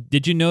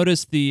 did you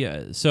notice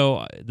the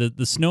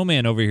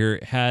snowman over here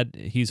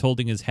he's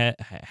holding his hat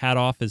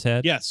off his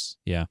head? Yes.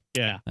 Yeah.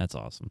 Yeah. That's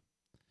awesome.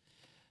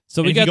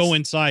 So And we if got you go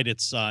inside,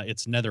 it's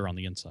nether on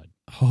the inside.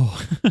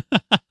 Oh.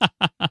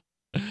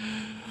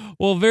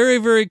 Well, very,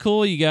 very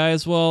cool, you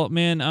guys. Well,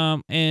 man,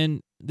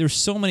 and there's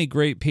so many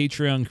great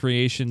Patreon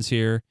creations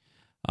here.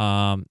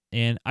 And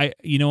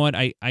you know what?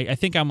 I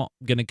think I'm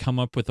gonna come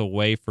up with a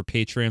way for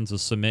patrons to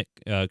submit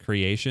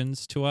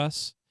creations to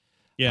us.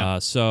 Yeah.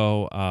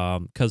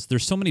 Because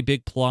there's so many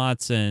big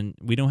plots and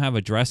we don't have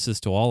addresses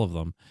to all of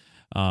them.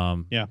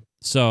 Yeah.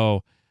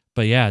 So,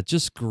 but yeah,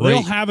 just They great.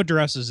 all have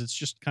addresses. It's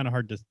just kind of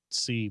hard to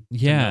see.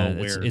 Yeah, to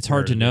know it's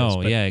hard to where it know. is,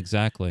 but Yeah,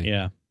 exactly.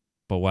 Yeah.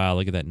 But wow,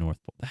 look at that North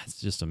Pole. That's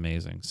just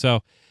amazing.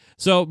 So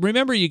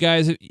remember, you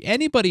guys,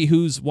 anybody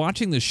who's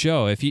watching the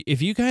show, if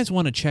you guys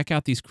want to check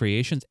out these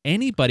creations,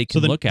 anybody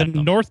can look at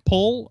them. North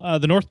Pole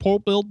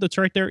build that's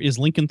right there is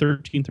Lincoln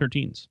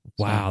 1313s.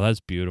 Wow,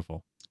 that's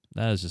beautiful.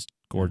 That is just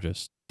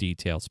gorgeous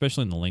detail,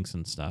 especially in the links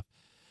and stuff.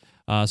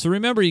 So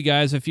remember, you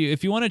guys, if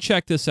you want to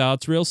check this out,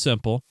 it's real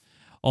simple.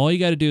 All you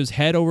got to do is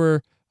head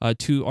over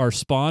to our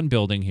spawn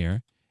building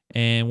here,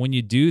 and when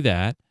you do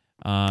that,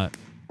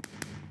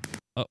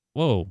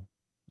 whoa.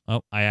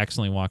 Oh, I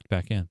accidentally walked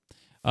back in.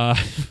 So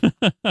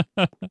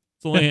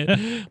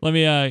let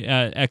me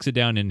exit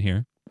down in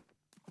here.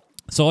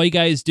 So all you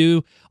guys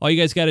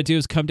got to do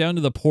is come down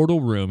to the portal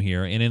room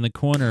here, and in the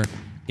corner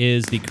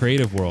is the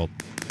creative world.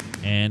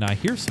 And I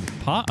hear some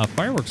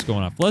fireworks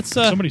going off. Let's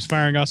Somebody's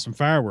firing off some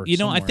fireworks. I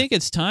somewhere. think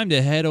it's time to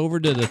head over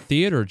to the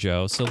theater,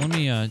 Joe. So let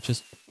me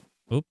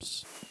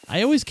oops.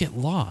 I always get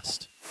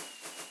lost.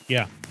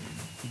 Yeah.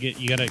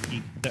 You gotta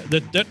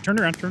turn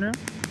around.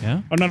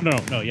 Yeah? Oh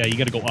no. Yeah, you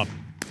gotta go up.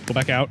 Go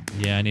back out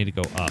Yeah, I need to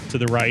go up. to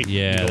the right.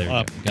 Yeah, you there go you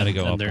up. go. Gotta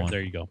go and up there, one.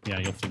 there you go. Yeah,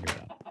 you'll figure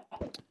it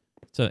out.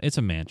 It's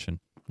a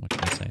mansion. What can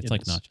I say? It's It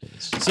like is. not. It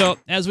is. So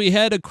as we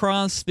head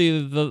across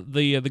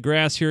the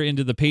grass here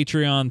into the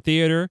Patreon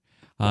theater,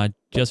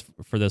 just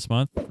for this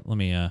month, let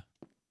me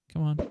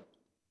come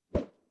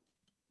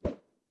on.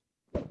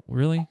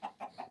 Really?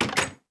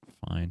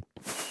 Fine.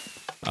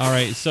 All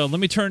right, so let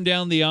me turn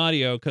down the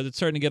audio because it's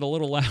starting to get a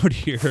little loud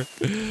here.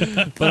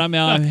 But I'm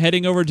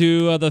heading over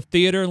to the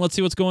theater, and let's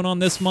see what's going on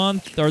this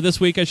month, or this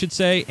week, I should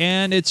say.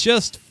 And it's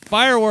just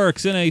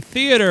fireworks in a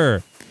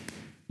theater.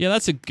 Yeah,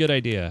 that's a good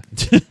idea.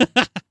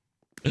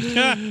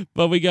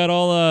 But we got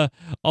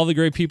all the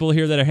great people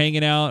here that are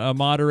hanging out,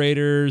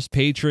 moderators,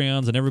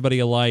 Patreons, and everybody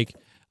alike.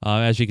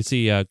 As you can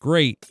see, a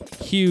great,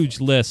 huge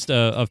list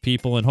of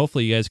people, and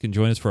hopefully you guys can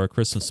join us for our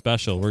Christmas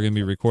special. We're going to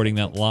be recording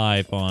that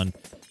live on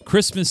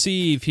Christmas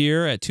Eve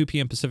here at 2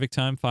 p.m. Pacific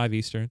time, 5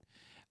 Eastern.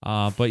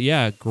 But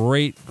yeah,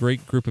 great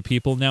group of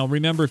people. Now,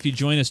 remember, if you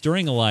join us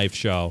during a live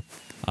show,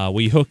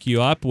 we hook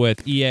you up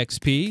with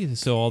EXP,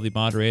 so all the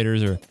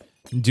moderators are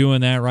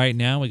doing that right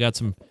now. We got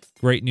some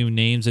great new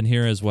names in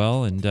here as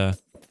well. And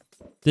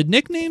did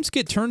nicknames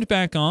get turned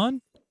back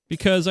on?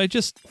 Because I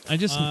just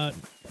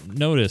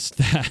noticed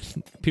that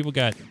people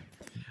got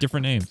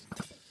different names.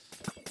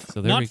 So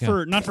there we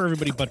go. Not for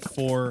everybody, but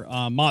for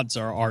mods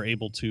are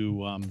able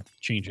to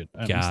change it.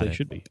 At least Got they it.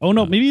 should be. Oh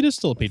no, maybe it is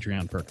still a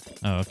Patreon perk.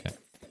 Oh, okay.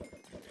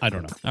 I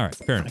don't know. All right,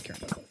 fair I enough.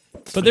 can't remember.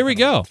 But there we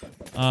go.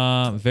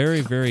 Very,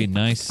 very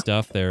nice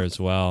stuff there as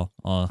well.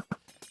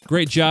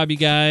 Great job, you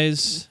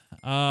guys.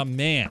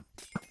 Man.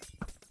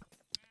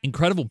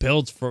 Incredible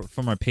builds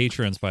from our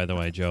patrons, by the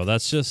way, Joe.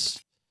 That's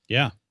just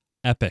Yeah.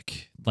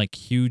 epic, like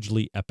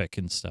hugely epic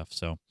and stuff.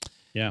 So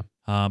Yeah.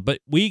 but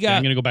we Yeah, got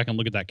I'm gonna go back and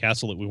look at that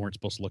castle that we weren't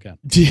supposed to look at.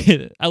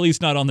 at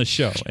least not on the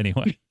show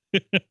anyway.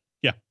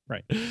 Yeah.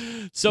 Right.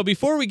 So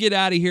before we get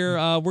out of here,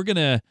 we're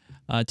gonna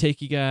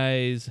take you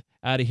guys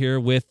out of here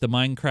with the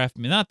Minecraft,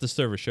 not the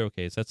server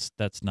showcase.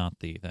 That's not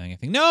the thing. I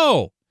think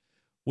no.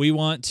 We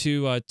want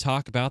to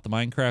talk about the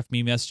Minecraft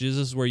me messages.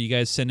 This is where you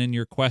guys send in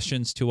your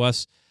questions to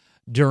us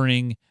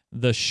during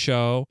the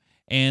show.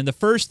 And the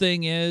first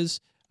thing is,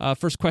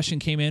 first question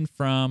came in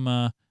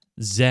from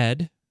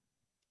Zed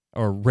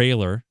or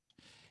Railer,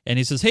 and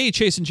he says, "Hey,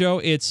 Chase and Joe,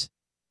 is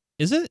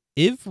it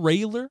Iv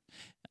Railer?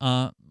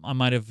 I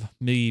might have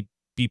maybe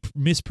be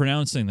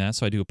mispronouncing that,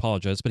 so I do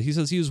apologize. But he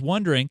says he was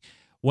wondering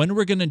when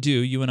we're going to do,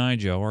 you and I,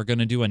 Joe, are going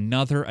to do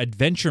another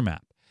adventure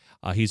map.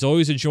 He's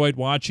always enjoyed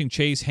watching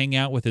Chase hang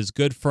out with his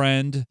good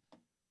friend,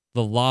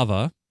 the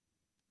Lava.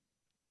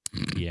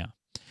 Yeah.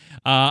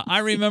 I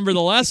remember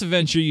the last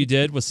adventure you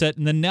did was set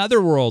in the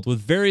Netherworld with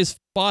various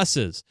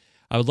bosses.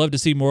 I would love to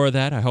see more of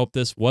that. I hope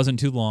this wasn't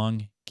too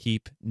long.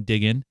 Keep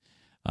digging.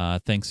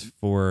 Thanks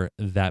for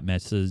that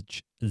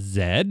message,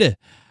 Zed.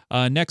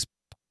 Next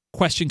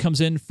question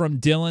comes in from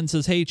Dylan.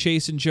 Says, hey,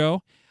 Chase and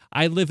Joe.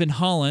 I live in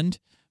Holland,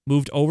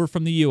 moved over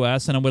from the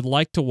U.S., and I would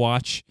like to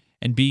watch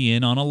and be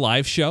in on a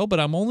live show, but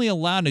I'm only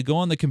allowed to go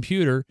on the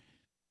computer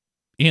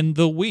in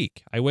the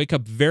week. I wake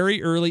up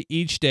very early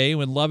each day and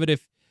would love it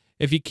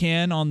if you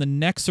can, on the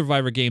next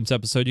Survivor Games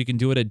episode, you can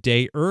do it a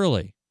day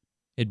early.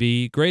 It'd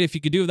be great if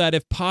you could do that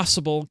if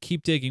possible.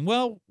 Keep digging.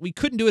 Well, we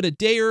couldn't do it a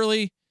day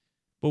early,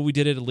 but we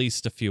did it at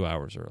least a few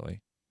hours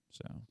early.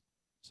 So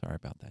sorry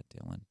about that,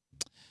 Dylan.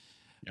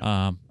 Yep.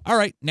 All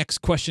right, next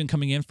question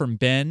coming in from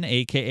Ben,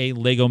 a.k.a.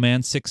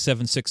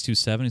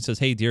 LegoMan67627. He says,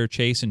 hey, dear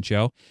Chase and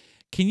Joe,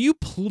 can you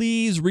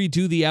please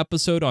redo the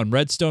episode on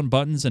redstone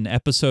buttons in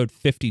episode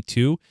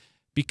 52?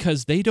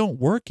 Because they don't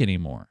work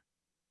anymore.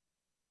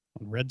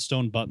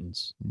 Redstone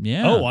buttons.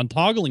 Yeah. Oh, on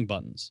toggling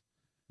buttons.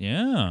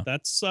 Yeah.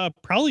 That's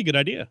probably a good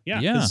idea.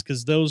 Yeah. Yeah.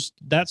 Because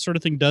that sort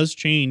of thing does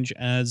change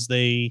as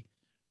they,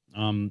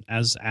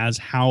 as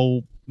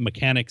how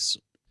mechanics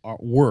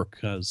work.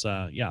 Because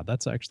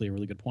that's actually a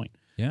really good point.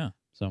 Yeah.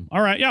 So,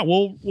 all right. Yeah,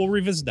 we'll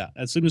revisit that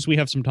as soon as we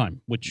have some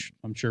time, which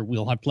I'm sure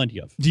we'll have plenty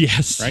of.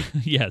 Yes. Right.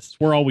 Yes.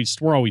 We're always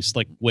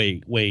like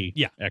way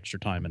extra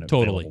time and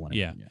totally. available and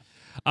Yeah.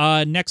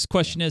 everything. Next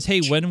question is,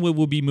 hey, when will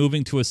we be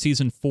moving to a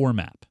season 4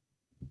 map?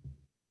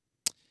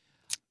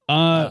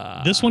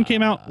 This one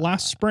came out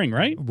last spring,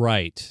 right?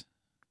 Right.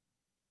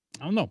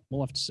 I don't know.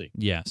 We'll have to see.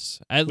 Yes.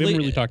 We haven't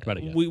really talked about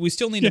it yet. We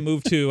still need to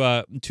move to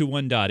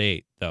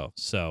 1.8 though.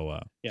 So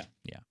yeah.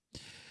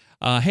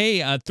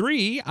 Hey,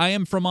 3, I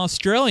am from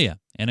Australia,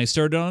 and I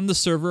started on the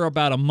server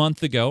about a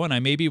month ago, and I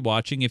may be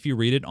watching if you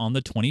read it on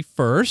the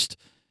 21st.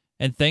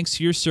 And thanks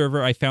to your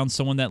server, I found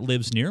someone that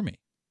lives near me.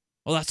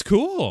 Well, that's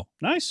cool.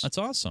 Nice. That's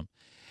awesome.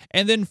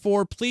 And then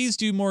 4, please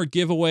do more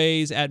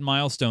giveaways at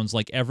milestones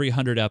like every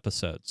 100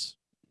 episodes.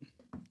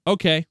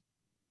 Okay.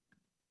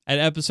 At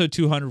episode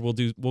 200,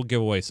 we'll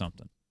give away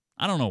something.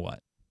 I don't know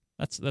what.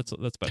 That's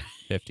about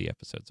 50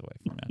 episodes away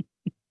from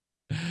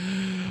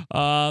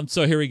now.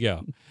 So here we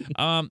go.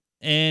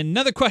 And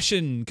another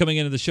question coming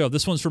into the show.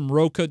 This one's from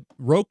Roke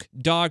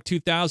Dog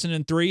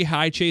 2003.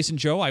 Hi, Chase and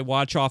Joe. I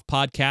watch off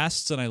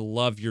podcasts and I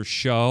love your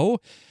show,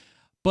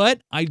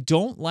 but I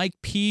don't like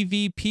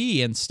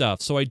PvP and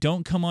stuff, so I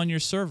don't come on your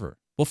server.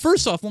 Well,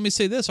 first off, let me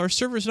say this: our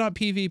server's not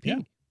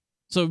PvP,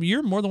 so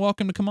you're more than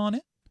welcome to come on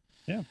in.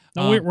 Yeah,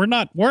 no, we're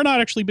not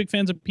actually big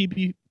fans of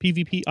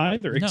PvP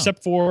either,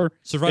 except for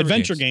Survivor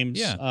adventure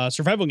games,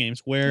 survival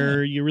games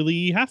where you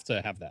really have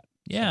to have that.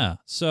 Yeah.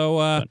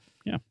 So,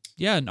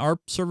 and our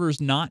server is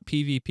not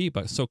PvP,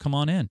 but so come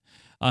on in.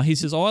 He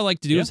says, all I like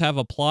to do is have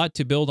a plot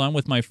to build on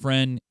with my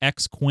friend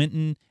X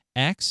Quentin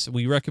X.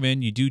 We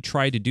recommend you do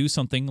try to do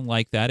something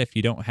like that if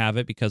you don't have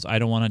it, because I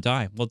don't want to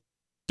die. Well,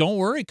 don't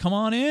worry. Come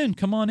on in.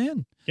 Come on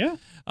in. Yeah.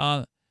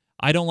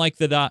 I don't like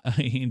to die.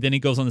 Then he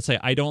goes on to say,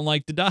 I don't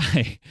like to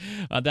die.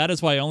 That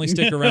is why I only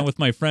stick around with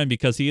my friend,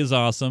 because he is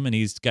awesome and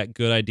he's got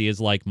good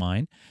ideas like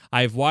mine.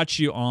 I've watched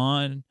you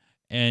on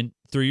and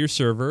through your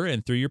server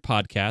and through your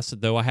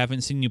podcast, though I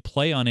haven't seen you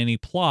play on any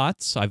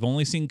plots. I've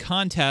only seen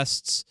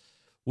contests,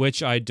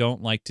 which I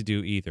don't like to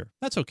do either.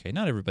 That's okay.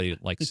 Not everybody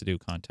likes to do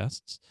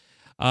contests.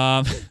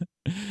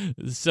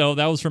 So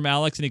that was from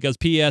Alex, and he goes,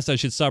 P.S. I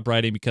should stop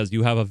writing because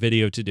you have a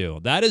video to do.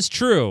 That is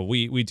true.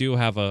 We do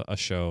have a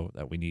show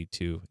that we need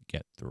to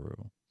get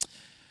through.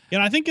 Yeah,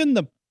 and I think in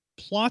the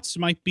plots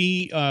might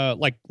be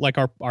like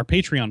our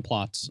Patreon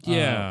plots.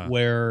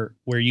 Where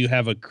you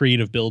have a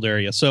creative build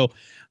area. So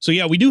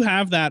yeah, we do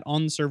have that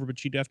on the server,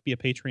 but you'd have to be a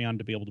Patreon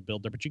to be able to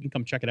build there. But you can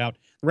come check it out.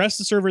 The rest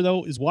of the server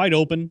though is wide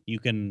open. You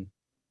can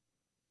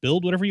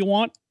build whatever you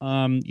want.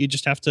 You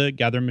just have to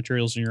gather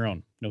materials on your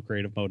own. No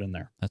creative mode in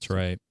there. That's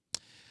right.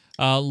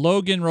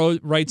 Logan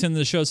writes into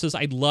the show, says,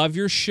 I love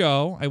your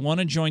show. I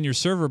want to join your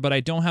server, but I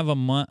don't have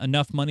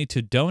enough money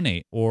to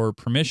donate or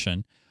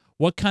permission.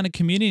 What kind of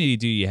community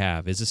do you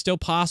have? Is it still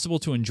possible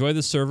to enjoy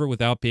the server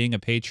without being a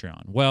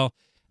Patreon? Well,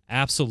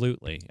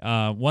 absolutely.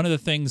 One of the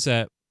things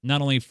that, not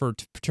only for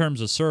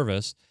terms of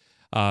service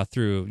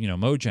through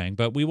Mojang,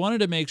 but we wanted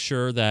to make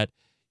sure that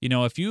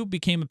if you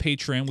became a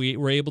patron, we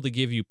were able to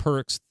give you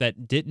perks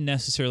that didn't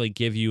necessarily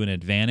give you an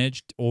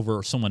advantage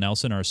over someone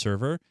else in our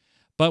server,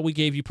 but we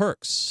gave you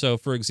perks. So,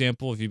 for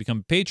example, if you become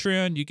a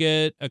Patreon, you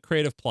get a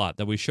creative plot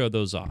that we show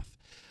those off.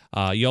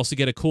 You also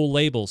get a cool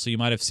label, so you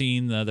might have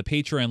seen the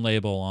Patreon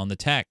label on the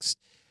text.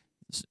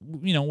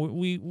 You know,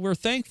 we're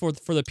thankful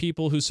for the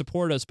people who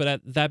support us,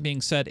 but that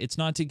being said, it's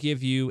not to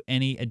give you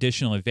any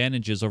additional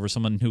advantages over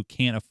someone who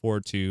can't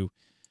afford to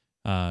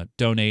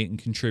donate and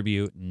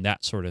contribute and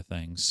that sort of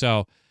thing.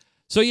 So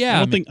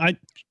yeah,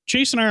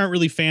 Chase and I aren't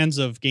really fans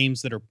of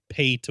games that are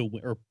pay to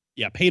win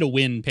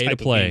pay to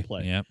play.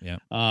 Yeah.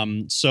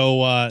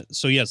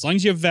 So yeah, as long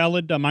as you have a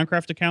valid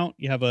Minecraft account,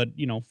 you have a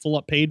full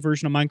up paid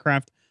version of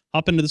Minecraft.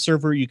 Hop into the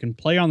server. You can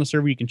play on the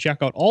server. You can check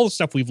out all the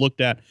stuff we've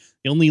looked at.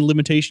 The only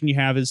limitation you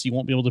have is you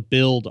won't be able to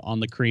build on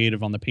the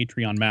creative on the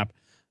Patreon map.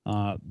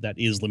 That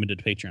is limited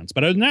to Patreons.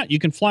 But other than that, you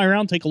can fly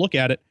around, take a look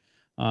at it,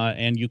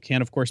 and you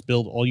can, of course,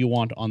 build all you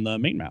want on the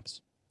main maps.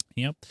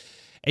 Yep.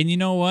 And you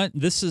know what?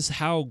 This is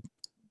how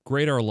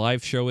great our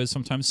live show is.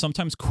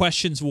 Sometimes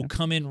questions will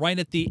come in right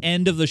at the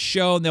end of the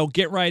show, and they'll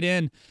get right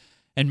in.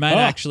 And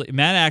Matt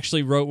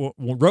actually wrote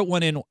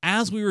one in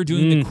as we were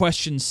doing the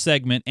question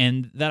segment,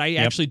 and that I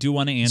actually do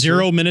want to answer.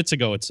 0 minutes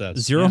ago, it says.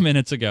 0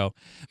 minutes ago.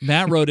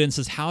 Matt wrote in and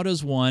says, how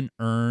does one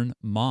earn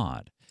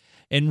mod?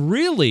 And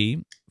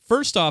really,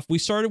 first off, we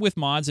started with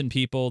mods and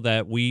people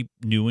that we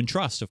knew and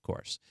trust, of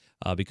course,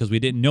 because we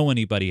didn't know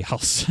anybody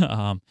else.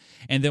 And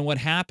then what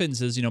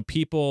happens is,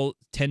 people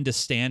tend to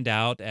stand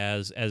out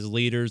as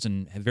leaders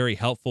and very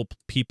helpful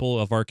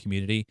people of our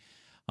community.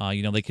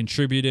 They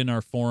contribute in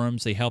our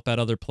forums. They help out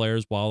other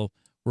players while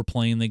we're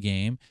playing the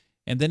game.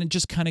 And then it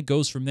just kind of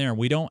goes from there.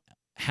 We don't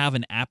have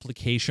an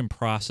application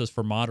process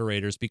for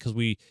moderators because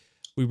we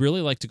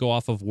really like to go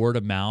off of word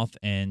of mouth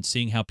and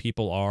seeing how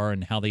people are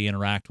and how they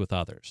interact with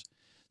others.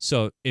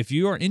 So if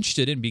you are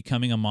interested in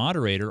becoming a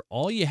moderator,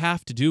 all you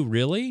have to do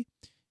really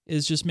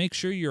is just make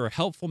sure you're a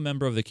helpful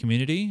member of the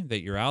community,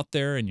 that you're out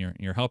there and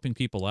you're helping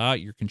people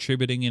out, you're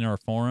contributing in our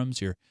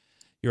forums, you're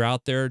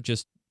out there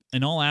just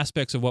in all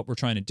aspects of what we're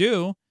trying to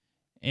do.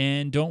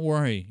 And don't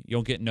worry,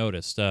 you'll get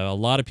noticed. A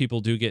lot of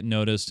people do get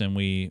noticed, and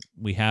we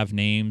have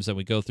names that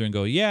we go through and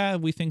go, yeah,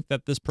 we think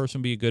that this person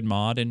would be a good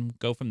mod, and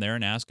go from there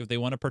and ask if they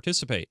want to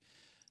participate.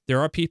 There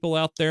are people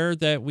out there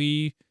that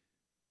we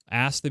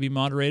ask to be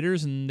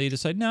moderators, and they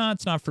decide, no,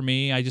 it's not for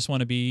me. I just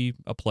want to be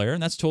a player,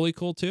 and that's totally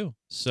cool too.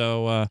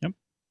 So,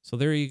 So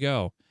there you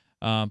go.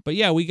 But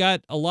yeah, we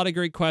got a lot of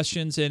great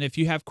questions, and if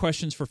you have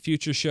questions for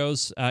future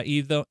shows,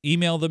 either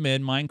email them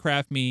in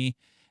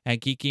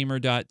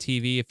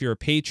minecraftme@geekgamer.tv. If you're a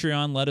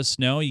Patreon, let us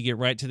know. You get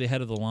right to the head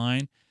of the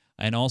line.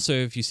 And also,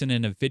 if you send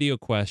in a video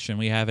question,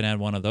 we haven't had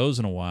one of those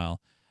in a while,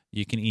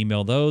 you can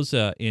email those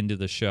into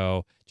the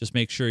show. Just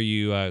make sure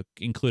you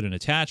include an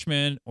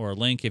attachment or a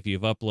link if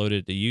you've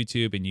uploaded to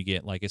YouTube, and you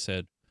get, like I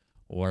said,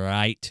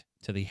 right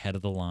to the head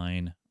of the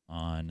line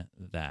on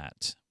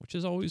that, which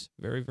is always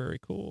very, very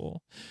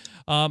cool.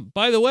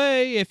 By the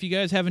way, if you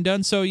guys haven't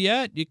done so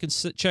yet, you can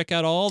check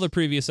out all the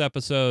previous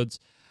episodes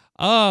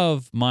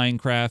of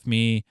Minecraft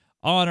Me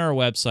on our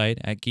website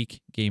at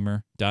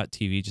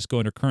geekgamer.tv. Just go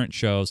under current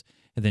shows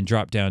and then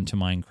drop down to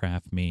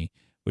Minecraft Me,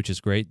 which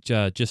is great.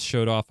 Just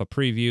showed off a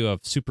preview of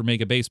Super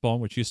Mega Baseball,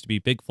 which used to be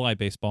Big Fly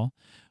Baseball,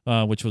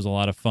 which was a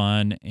lot of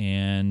fun,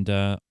 and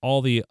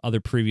all the other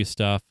previous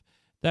stuff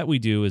that we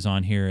do is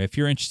on here. If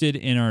you're interested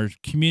in our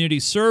community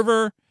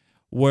server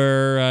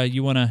where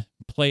you want to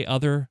play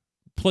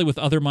with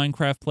other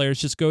Minecraft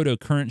players, just go to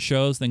current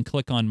shows, then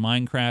click on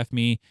Minecraft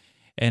Me.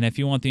 And if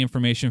you want the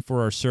information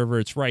for our server,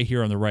 it's right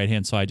here on the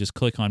right-hand side. Just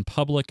click on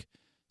public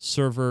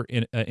server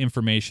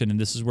information, and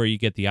this is where you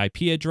get the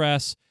IP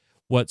address,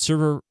 what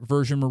server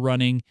version we're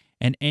running,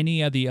 and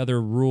any of the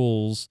other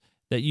rules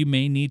that you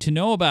may need to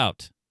know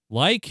about,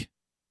 like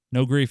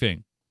no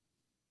griefing.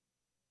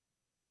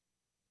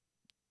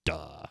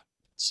 Duh.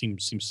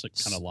 Seems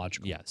kind of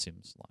logical. Yeah, it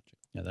seems logical.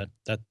 Yeah,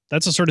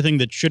 that's the sort of thing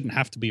that shouldn't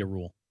have to be a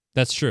rule.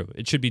 That's true.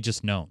 It should be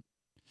just known.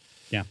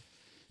 Yeah.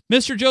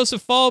 Mr.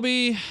 Joseph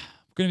Falby,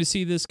 we're going to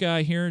see this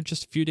guy here in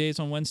just a few days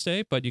on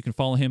Wednesday, but you can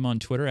follow him on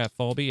Twitter at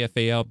Falby,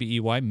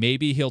 Falbey.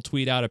 Maybe he'll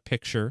tweet out a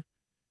picture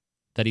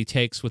that he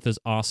takes with his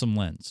awesome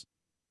lens.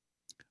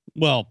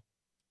 Well,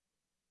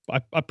 I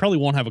probably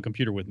won't have a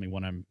computer with me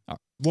when I'm...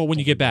 Well, when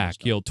you get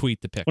back, you'll tweet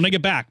the picture. When I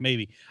get back,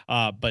 maybe.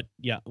 But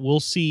yeah, we'll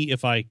see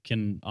if I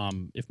can,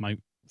 if my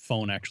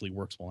phone actually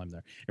works while I'm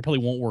there. It probably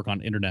won't work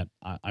on internet.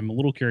 I'm a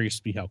little curious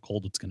to see how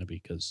cold it's going to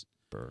be, because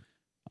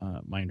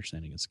my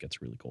understanding is it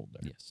gets really cold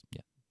there. Yes,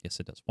 yeah. Yes,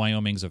 it does.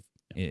 Wyoming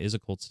is a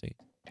cold state.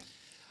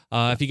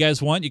 If you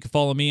guys want, you can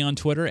follow me on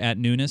Twitter at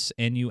Nunes,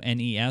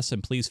 Nunes,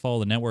 and please follow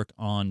the network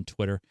on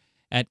Twitter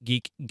at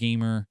Geek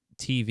Gamer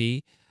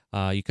TV.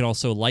 You can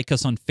also like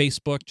us on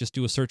Facebook. Just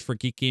do a search for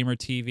Geek Gamer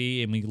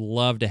TV, and we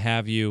love to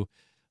have you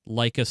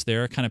like us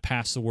there. Kind of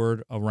pass the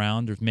word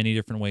around. There's many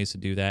different ways to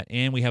do that.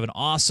 And we have an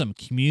awesome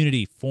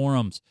community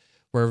forums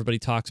where everybody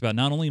talks about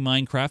not only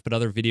Minecraft, but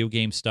other video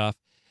game stuff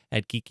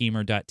at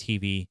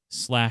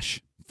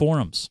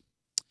geekgamer.tv/forums.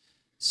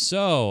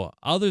 So,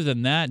 other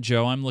than that,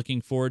 Joe, I'm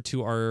looking forward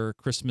to our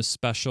Christmas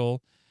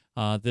special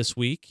this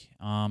week.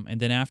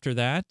 And then after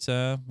that,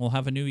 we'll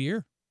have a new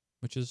year,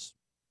 which is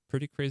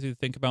pretty crazy to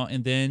think about.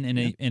 And then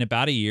in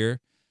about a year,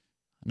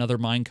 another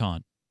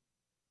Minecon.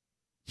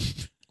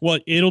 Well,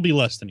 it'll be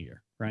less than a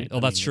year, right?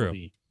 Oh, that's true.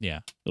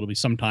 It'll be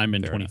sometime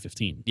in Fair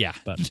 2015. Yeah.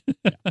 But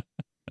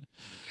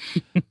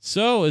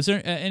So, is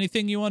there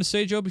anything you want to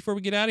say, Joe, before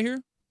we get out of here?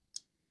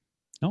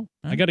 no,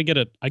 I got to get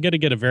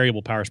a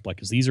variable power supply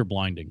because these are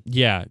blinding.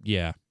 Yeah,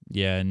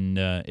 and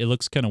it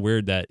looks kind of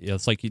weird that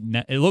it's like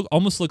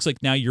almost looks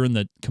like now you're in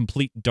the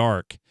complete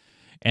dark,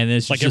 and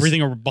it's like just,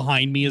 everything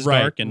behind me is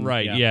dark. And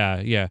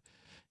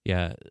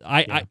Yeah.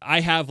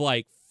 I have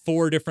like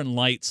 4 different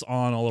lights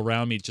on all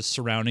around me, just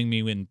surrounding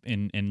me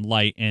in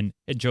light, and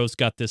Joe's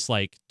got this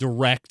like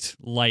direct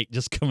light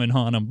just coming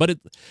on him. But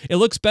it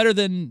looks better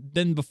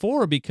than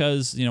before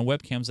because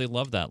webcams, they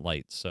love that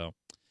light, so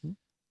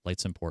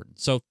light's important.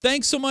 So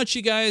thanks so much,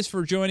 you guys,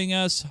 for joining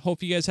us.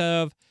 Hope you guys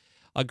have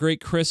a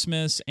great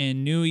Christmas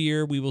and New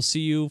Year. We will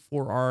see you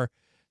for our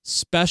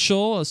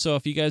special. So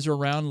if you guys are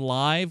around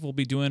live, we'll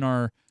be doing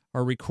our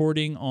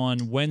recording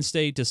on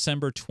Wednesday,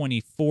 December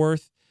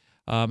 24th.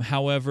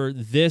 However,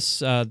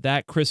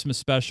 that Christmas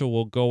special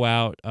will go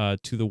out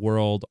to the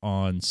world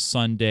on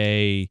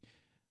Sunday.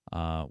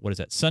 What is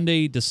that?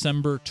 Sunday,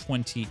 December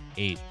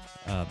 28th.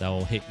 That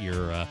will hit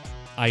your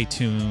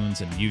iTunes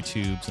and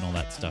YouTubes and all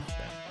that stuff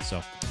then. So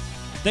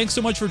thanks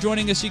so much for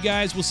joining us, you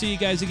guys. We'll see you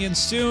guys again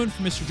soon.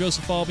 For Mr.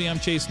 Joseph Albee, I'm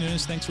Chase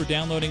Nunes. Thanks for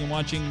downloading and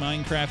watching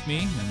Minecraft Me,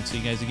 and we'll see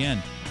you guys again.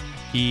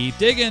 Keep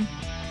digging.